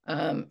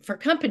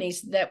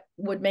companies that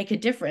would make a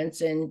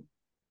difference in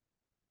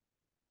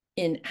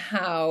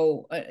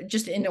how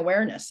just in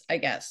awareness, I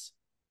guess.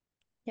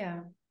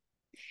 Yeah.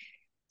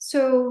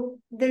 So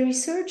the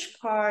research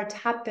part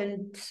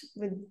happened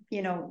with,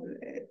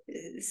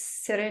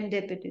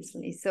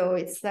 serendipitously. So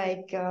it's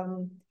like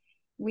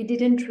we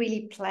didn't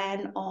really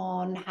plan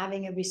on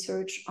having a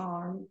research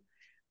arm.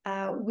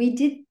 We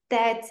did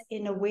that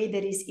in a way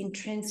that is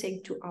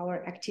intrinsic to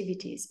our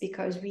activities,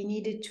 because we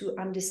needed to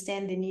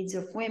understand the needs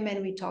of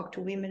women. We talk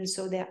to women,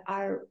 so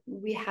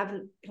we have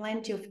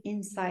plenty of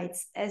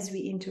insights as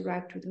we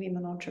interact with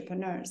women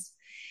entrepreneurs.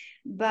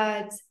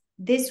 But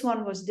this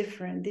one was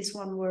different. This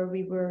one where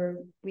we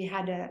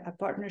had a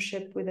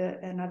partnership with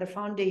another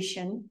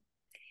foundation.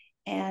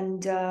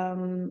 And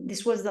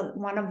this was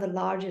one of the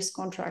largest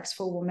contracts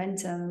for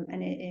Woomentum,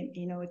 and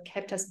it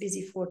kept us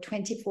busy for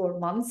 24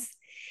 months.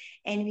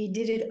 And we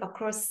did it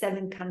across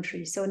 7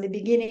 countries. So in the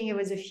beginning, it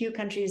was a few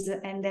countries.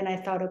 And then I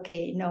thought,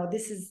 okay, no,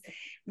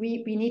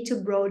 we need to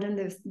broaden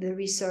the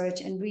research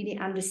and really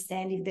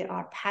understand if there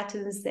are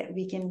patterns that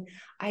we can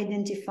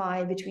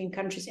identify between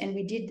countries. And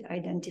we did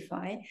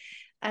identify.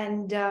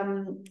 And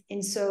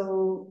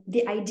so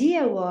the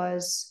idea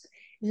was,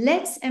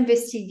 let's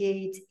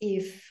investigate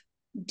if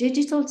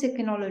digital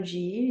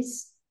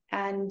technologies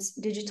and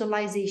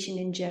digitalization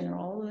in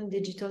general, and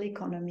digital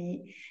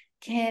economy,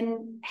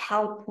 can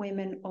help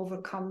women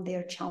overcome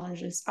their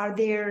challenges?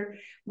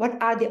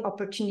 What are the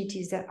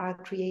opportunities that are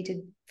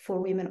created for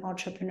women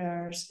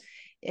entrepreneurs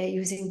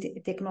using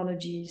the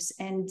technologies?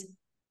 And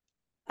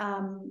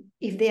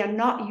if they are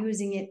not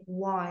using it,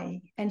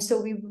 why? And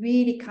so we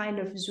really kind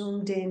of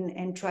zoomed in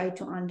and tried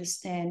to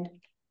understand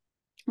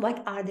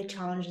what are the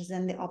challenges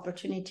and the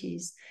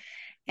opportunities.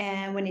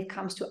 And when it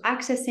comes to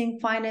accessing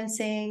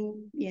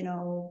financing,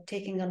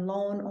 taking a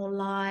loan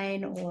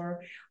online,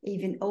 or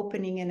even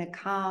opening an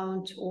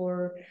account,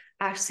 or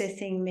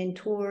accessing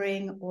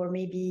mentoring, or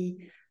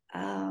maybe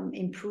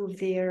improve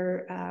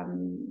their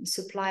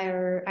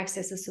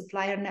access a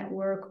supplier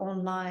network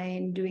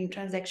online, doing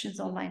transactions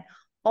online.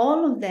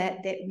 All of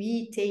that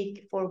we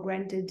take for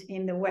granted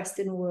in the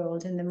Western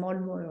world, in the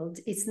modern world,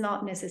 it's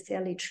not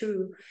necessarily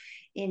true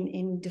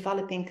in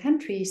developing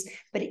countries,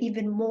 but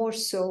even more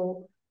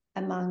so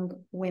among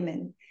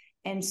women.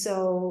 And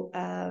so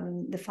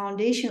the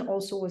foundation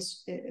also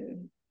was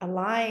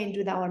aligned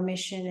with our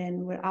mission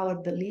and with our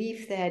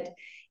belief that,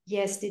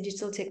 yes,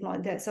 digital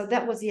technology, so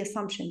that was the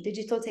assumption.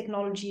 Digital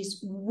technologies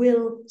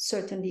will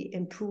certainly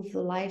improve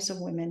the lives of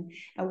women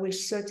and will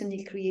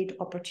certainly create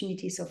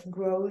opportunities of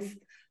growth,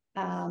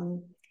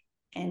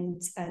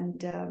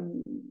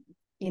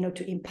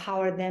 to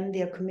empower them,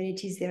 their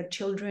communities, their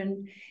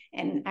children,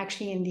 and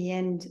actually in the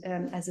end,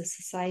 as a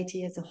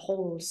society as a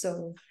whole.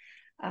 So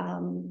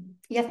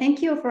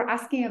thank you for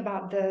asking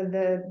about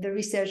the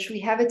research.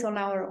 We have it on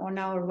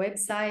our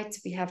website.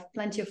 We have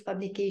plenty of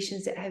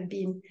publications that have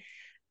been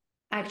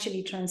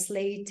actually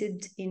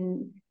translated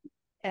in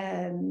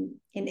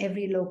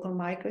every local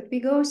market we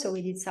go. So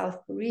we did South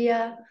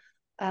Korea,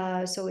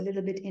 so a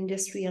little bit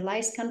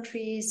industrialized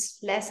countries,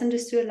 less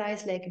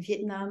industrialized like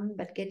Vietnam,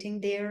 but getting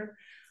there.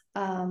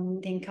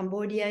 Then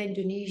Cambodia,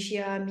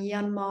 Indonesia,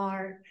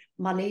 Myanmar,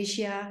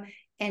 Malaysia,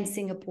 and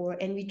Singapore.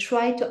 And we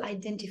try to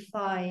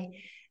identify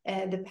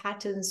the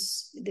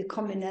patterns, the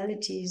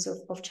commonalities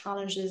of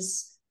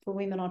challenges for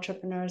women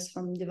entrepreneurs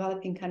from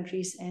developing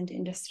countries and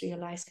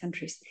industrialized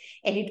countries.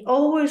 And it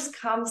always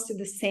comes to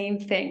the same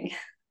thing: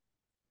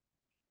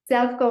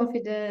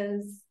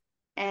 self-confidence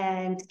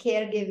and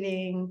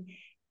caregiving,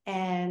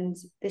 and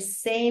the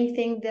same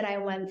thing that I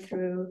went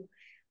through.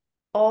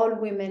 All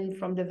women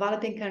from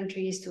developing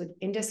countries to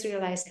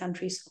industrialized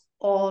countries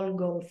all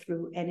go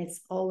through, and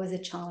it's always a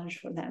challenge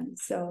for them.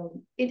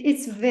 So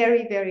it's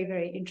very, very,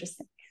 very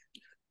interesting.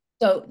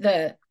 So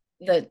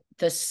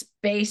the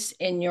space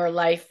in your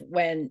life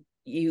when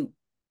you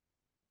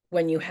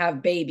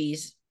have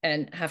babies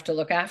and have to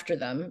look after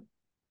them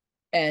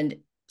and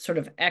sort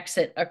of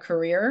exit a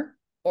career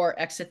or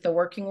exit the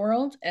working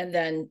world, and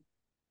then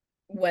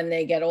when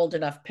they get old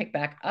enough, pick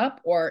back up,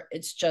 or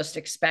it's just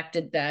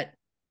expected that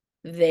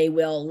they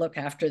will look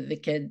after the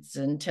kids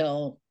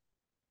until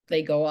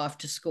they go off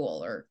to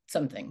school or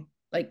something?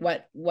 Like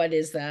what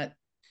is that?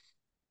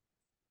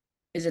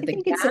 Is it I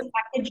think it's a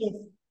package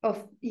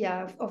of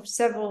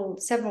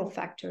several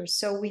factors.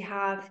 So we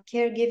have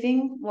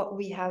caregiving, what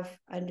we have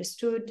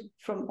understood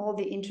from all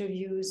the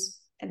interviews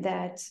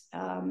that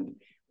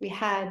we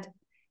had,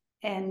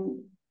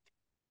 and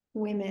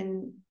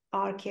women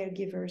are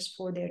caregivers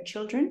for their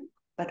children,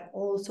 but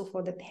also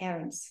for the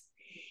parents.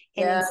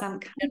 And in some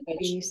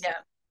countries,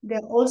 they're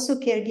also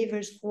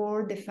caregivers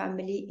for the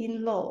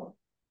family-in-law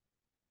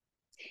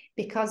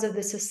because of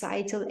the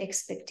societal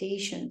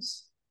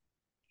expectations.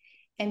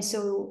 And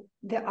so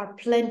there are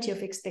plenty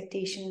of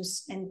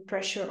expectations and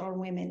pressure on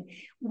women.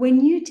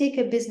 When you take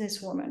a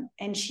businesswoman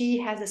and she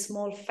has a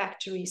small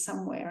factory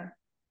somewhere,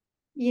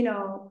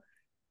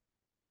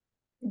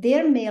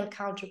 their male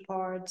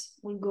counterpart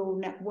will go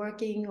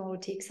networking or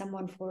take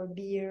someone for a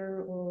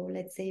beer, or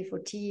let's say for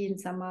tea in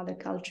some other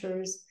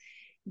cultures.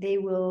 They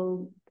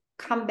will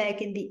come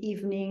back in the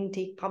evening,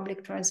 take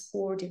public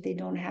transport if they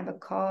don't have a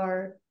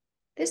car.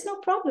 There's no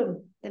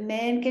problem. The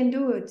man can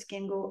do it,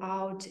 can go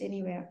out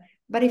anywhere.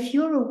 But if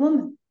you're a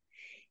woman,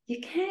 you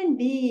can't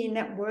be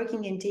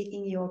networking and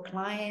taking your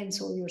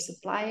clients or your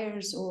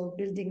suppliers or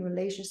building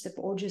relationships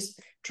or just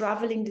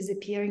traveling,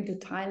 disappearing to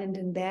Thailand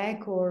and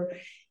back, or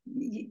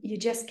you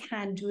just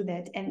can't do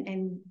that.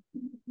 And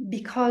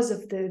because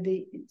of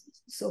the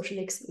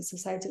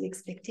societal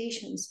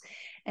expectations.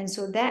 And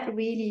so that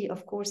really,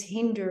 of course,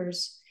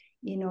 hinders,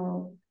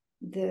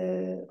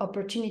 the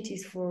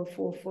opportunities for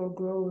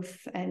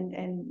growth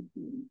and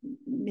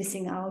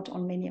missing out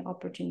on many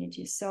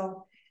opportunities.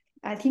 So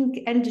I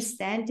think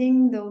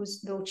understanding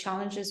those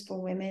challenges for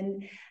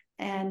women,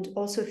 and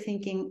also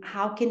thinking,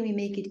 how can we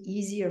make it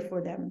easier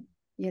for them?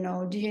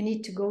 Do you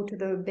need to go to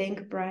the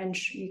bank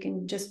branch? You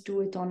can just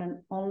do it on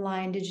an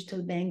online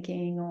digital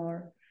banking.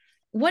 Or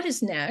what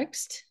is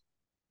next?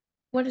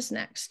 What is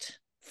next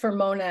for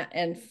Mouna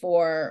and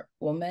for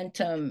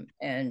Woomentum?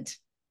 And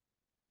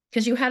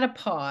because you had a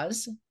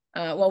pause,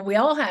 we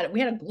had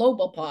a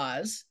global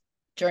pause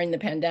during the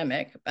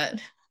pandemic, but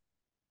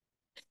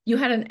you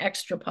had an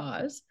extra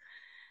pause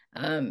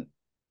in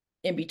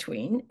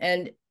between.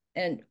 And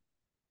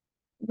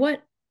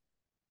what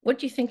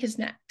do you think is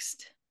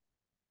next?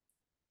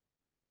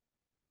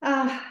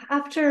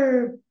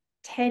 After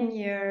 10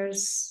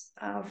 years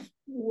of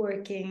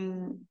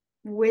working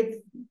with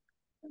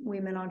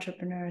women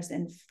entrepreneurs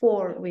and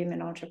for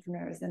women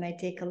entrepreneurs, and I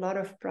take a lot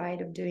of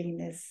pride of doing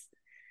this.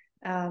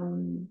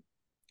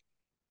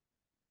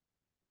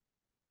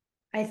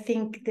 I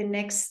think the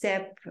next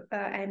step,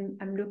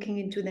 I'm looking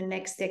into the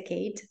next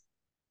decade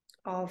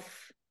of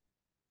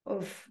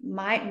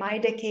my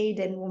decade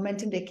and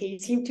Woomentum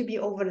decade seem to be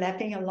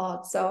overlapping a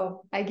lot.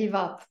 So I give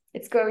up.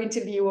 It's going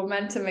to be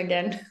Woomentum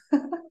again.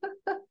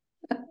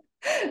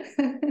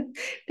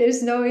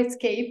 There's no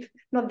escape.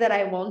 Not that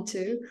I want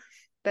to,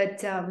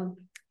 but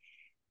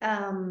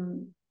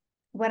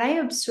what I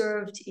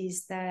observed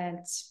is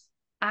that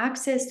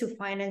access to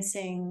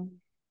financing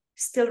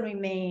still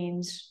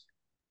remains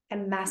a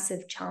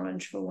massive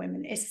challenge for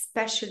women,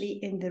 especially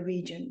in the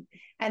region.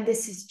 And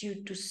this is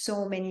due to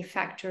so many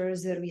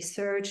factors. The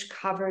research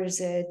covers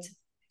it,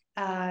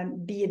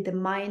 be it the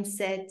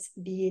mindset,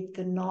 be it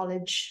the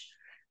knowledge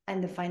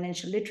and the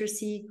financial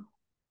literacy,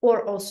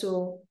 or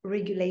also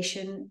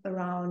regulation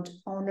around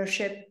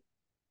ownership,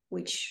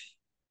 which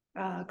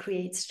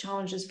creates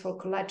challenges for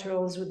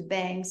collaterals with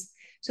banks.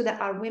 So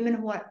there are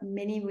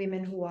many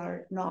women who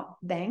are not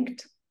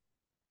banked,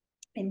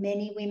 and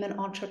many women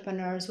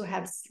entrepreneurs who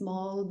have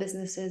small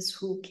businesses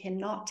who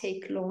cannot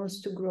take loans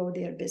to grow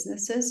their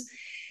businesses,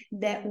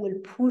 that will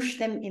push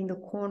them in the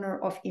corner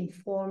of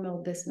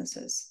informal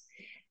businesses.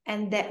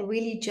 And that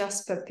really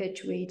just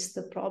perpetuates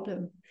the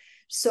problem.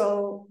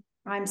 So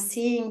I'm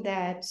seeing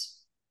that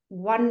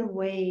one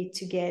way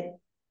to get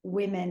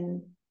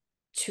women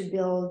to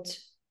build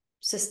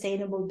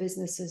sustainable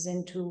businesses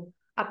and to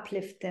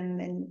uplift them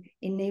and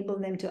enable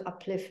them to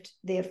uplift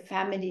their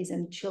families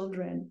and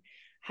children,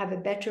 have a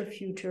better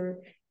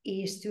future,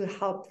 is to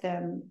help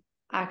them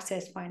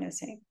access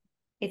financing.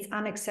 It's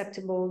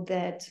unacceptable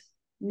that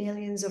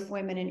millions of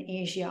women in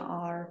Asia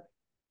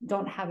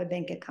don't have a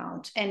bank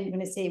account. And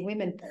when I say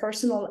women,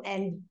 personal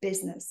and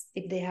business,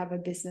 if they have a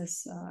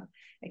business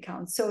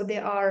account. So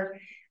there are,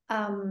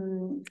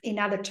 in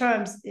other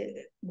terms,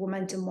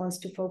 Woomentum wants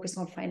to focus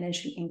on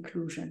financial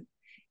inclusion.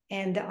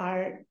 And there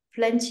are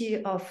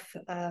plenty of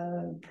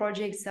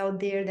projects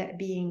out there that are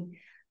being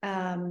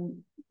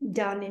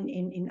done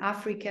in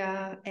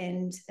Africa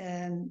and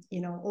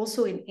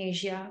also in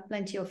Asia,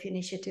 plenty of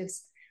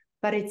initiatives,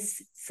 but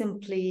it's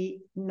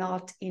simply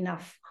not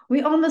enough.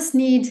 We almost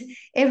need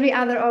every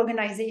other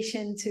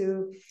organization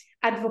to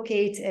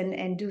advocate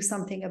and do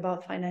something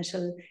about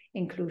financial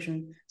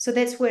inclusion. So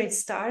that's where it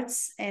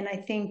starts. And I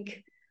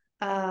think,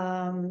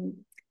 annually,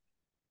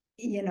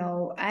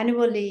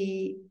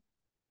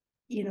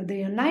 the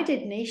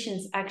United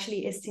Nations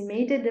actually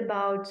estimated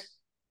about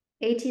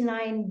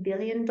 $89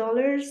 billion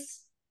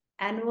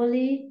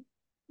annually.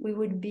 We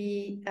would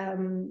be,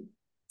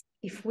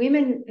 if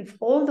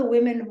all the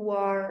women who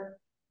are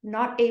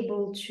not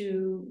able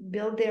to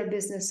build their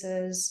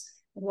businesses,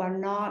 who are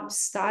not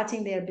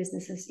starting their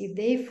businesses, if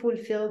they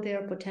fulfill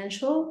their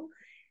potential,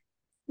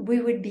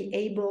 we would be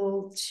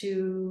able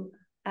to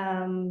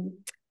have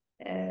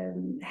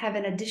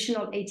an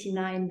additional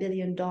 $89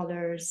 billion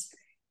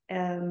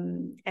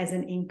as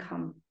an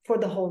income for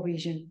the whole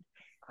region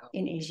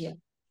in Asia.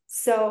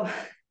 So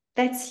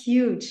that's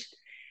huge.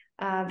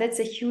 That's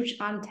a huge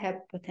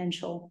untapped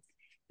potential.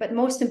 But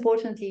most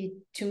importantly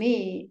to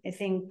me, I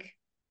think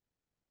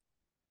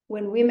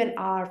when women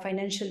are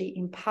financially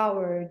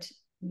empowered,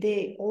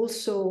 they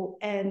also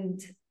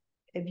end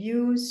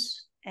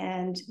abuse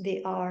and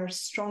they are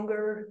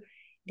stronger.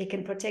 They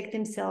can protect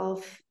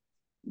themselves.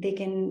 They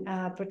can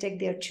protect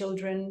their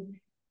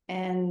children.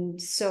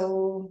 And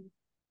so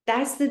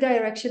that's the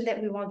direction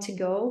that we want to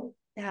go.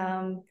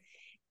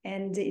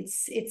 And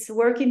it's a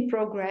work in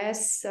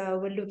progress.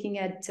 We're looking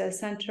at a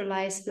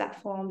centralized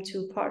platform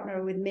to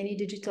partner with many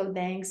digital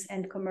banks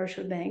and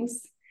commercial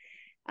banks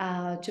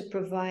to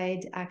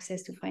provide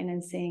access to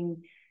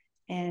financing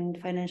and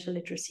financial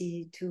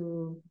literacy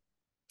to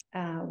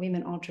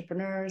women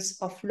entrepreneurs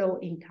of low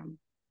income.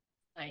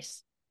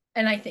 Nice.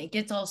 And I think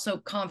it's also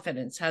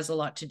confidence has a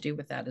lot to do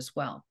with that as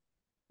well,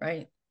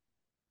 right?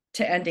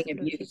 To ending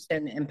abuse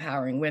and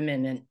empowering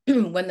women.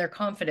 And when they're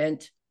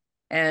confident,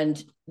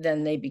 and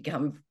then they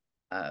become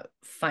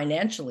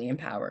financially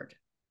empowered,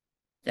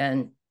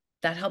 then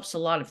that helps a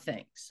lot of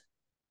things.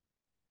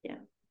 Yeah.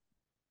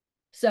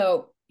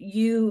 So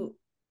you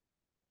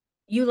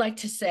like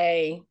to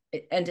say,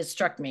 and it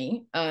struck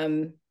me,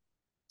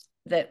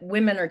 that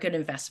women are good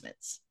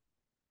investments.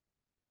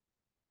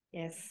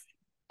 Yes.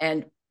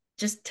 And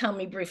just tell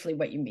me briefly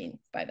what you mean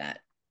by that.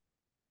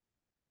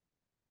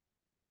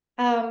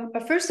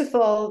 But first of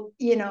all,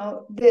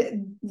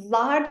 the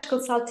large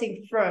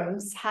consulting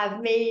firms have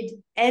made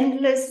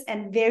endless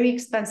and very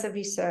expensive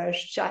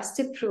research just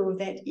to prove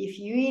that if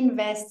you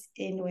invest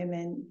in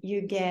women,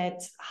 you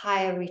get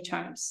higher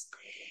returns.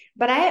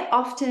 But I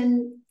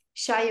often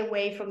shy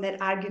away from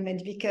that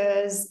argument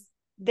because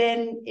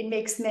then it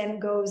makes men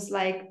goes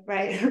like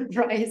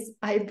raise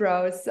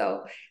eyebrows.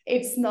 So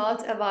it's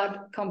not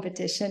about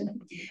competition,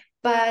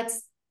 but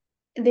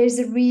there's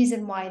a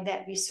reason why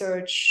that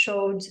research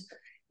showed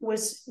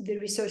was the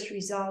research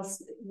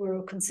results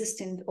were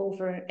consistent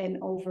over and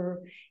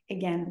over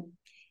again.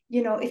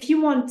 You know, if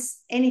you want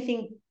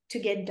anything to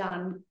get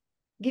done,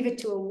 give it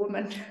to a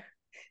woman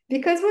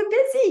because we're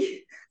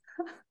busy.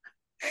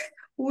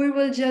 We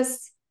will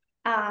just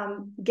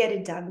get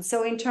it done.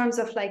 So in terms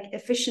of like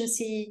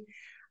efficiency,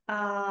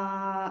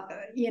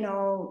 you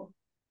know,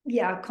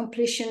 yeah,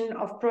 completion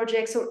of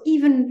projects or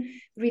even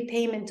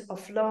repayment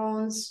of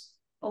loans,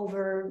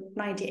 over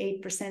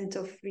 98%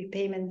 of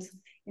repayment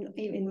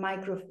in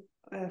micro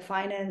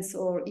finance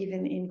or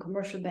even in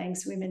commercial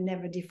banks, women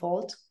never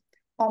default,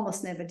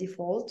 almost never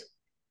default.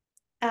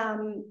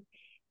 And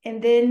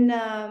then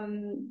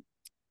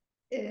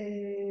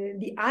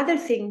the other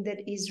thing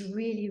that is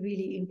really,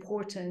 really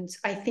important,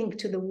 I think,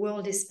 to the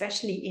world,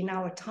 especially in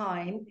our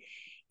time,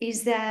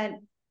 is that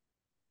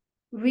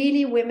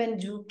really women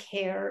do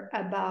care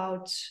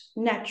about,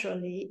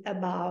 naturally,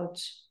 about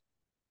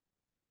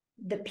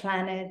the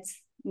planet,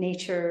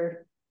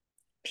 nature,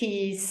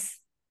 peace.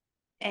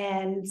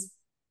 And,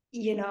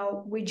 you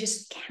know, we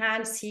just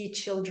can't see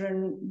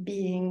children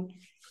being,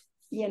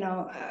 you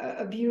know,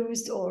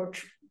 abused or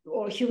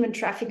human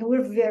trafficking.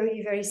 We're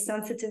very, very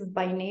sensitive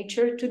by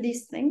nature to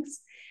these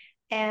things.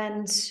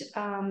 And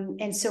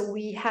so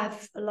we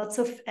have lots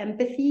of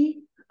empathy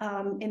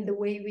in the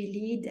way we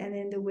lead and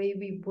in the way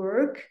we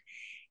work.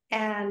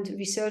 And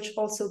research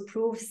also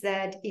proves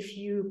that if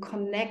you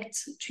connect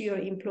to your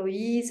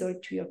employees or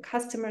to your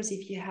customers,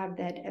 if you have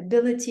that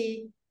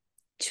ability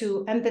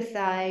to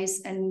empathize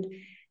and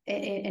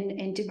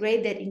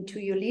integrate that into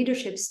your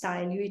leadership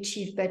style, you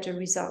achieve better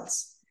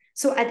results.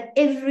 So at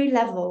every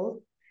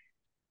level,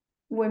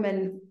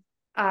 women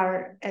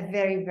are a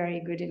very,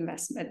 very good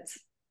investment.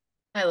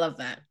 I love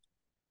that.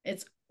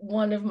 It's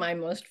one of my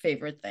most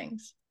favorite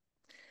things.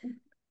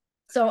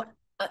 So,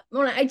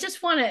 Mouna, I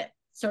just want to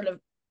sort of,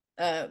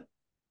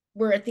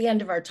 we're at the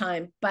end of our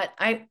time, but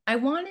I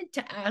wanted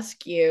to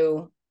ask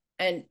you,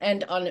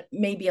 and on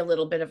maybe a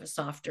little bit of a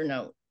softer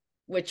note,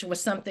 which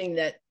was something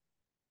that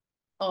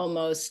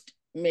almost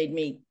made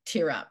me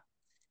tear up.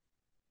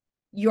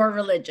 Your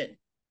religion.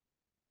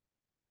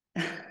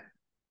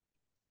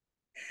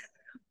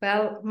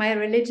 Well, my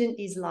religion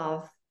is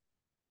love.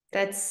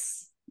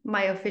 That's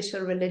my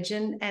official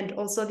religion, and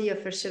also the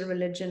official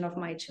religion of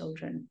my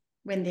children.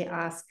 When they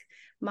ask,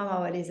 Mama,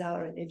 what is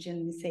our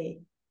religion? We say,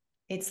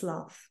 it's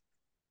love.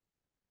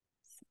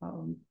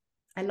 So,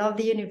 I love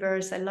the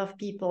universe. I love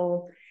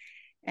people.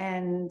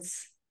 And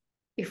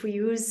if we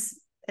use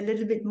a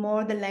little bit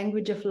more the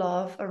language of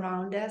love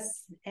around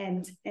us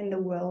and in the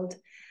world,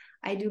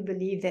 I do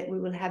believe that we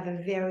will have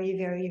a very,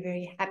 very,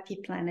 very happy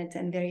planet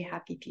and very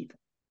happy people.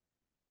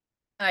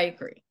 I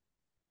agree.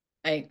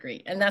 I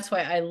agree. And that's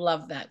why I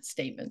love that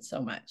statement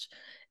so much.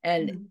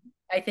 And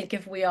I think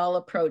if we all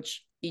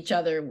approach each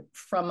other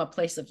from a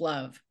place of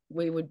love,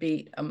 we would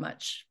be a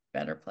much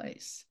better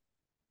place.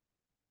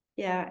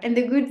 Yeah. And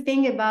the good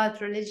thing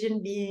about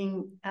religion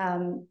being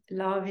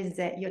love is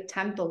that your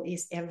temple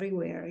is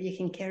everywhere. You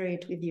can carry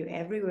it with you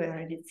everywhere,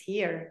 and it's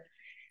here.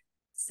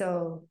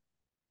 So,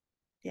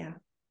 yeah.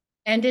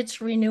 And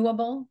it's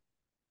renewable.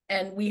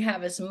 And we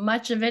have as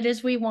much of it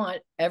as we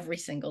want every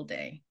single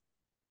day.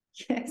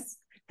 Yes.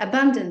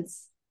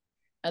 Abundance.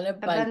 An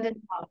abundant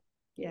love.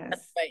 Yes.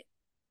 That's right.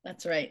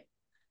 That's right.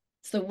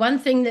 It's the one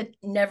thing that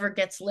never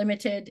gets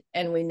limited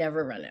and we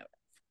never run out.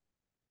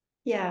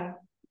 Yeah.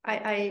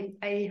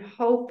 I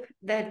hope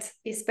that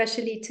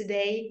especially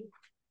today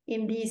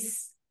in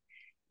these,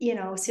 you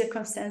know,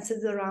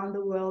 circumstances around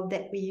the world,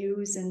 that we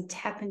use and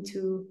tap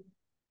into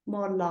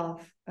more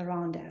love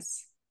around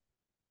us.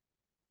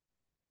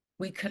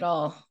 We could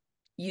all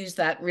use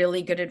that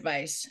really good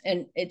advice.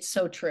 And it's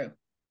so true.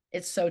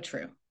 It's so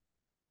true.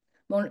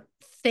 Mouna,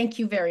 thank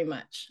you very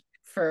much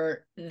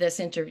for this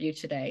interview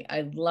today.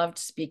 I loved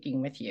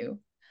speaking with you.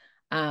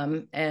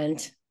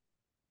 And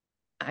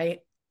I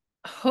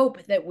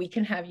hope that we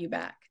can have you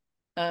back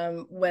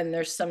when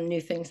there's some new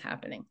things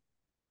happening.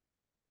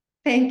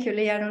 Thank you,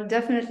 Leanne. I'll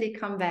definitely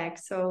come back.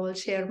 So we'll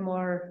share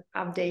more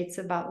updates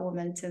about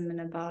Woomentum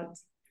and about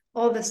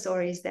all the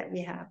stories that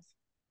we have.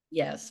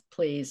 Yes,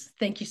 please.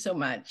 Thank you so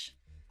much.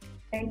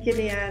 Thank you,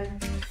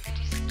 Leanne.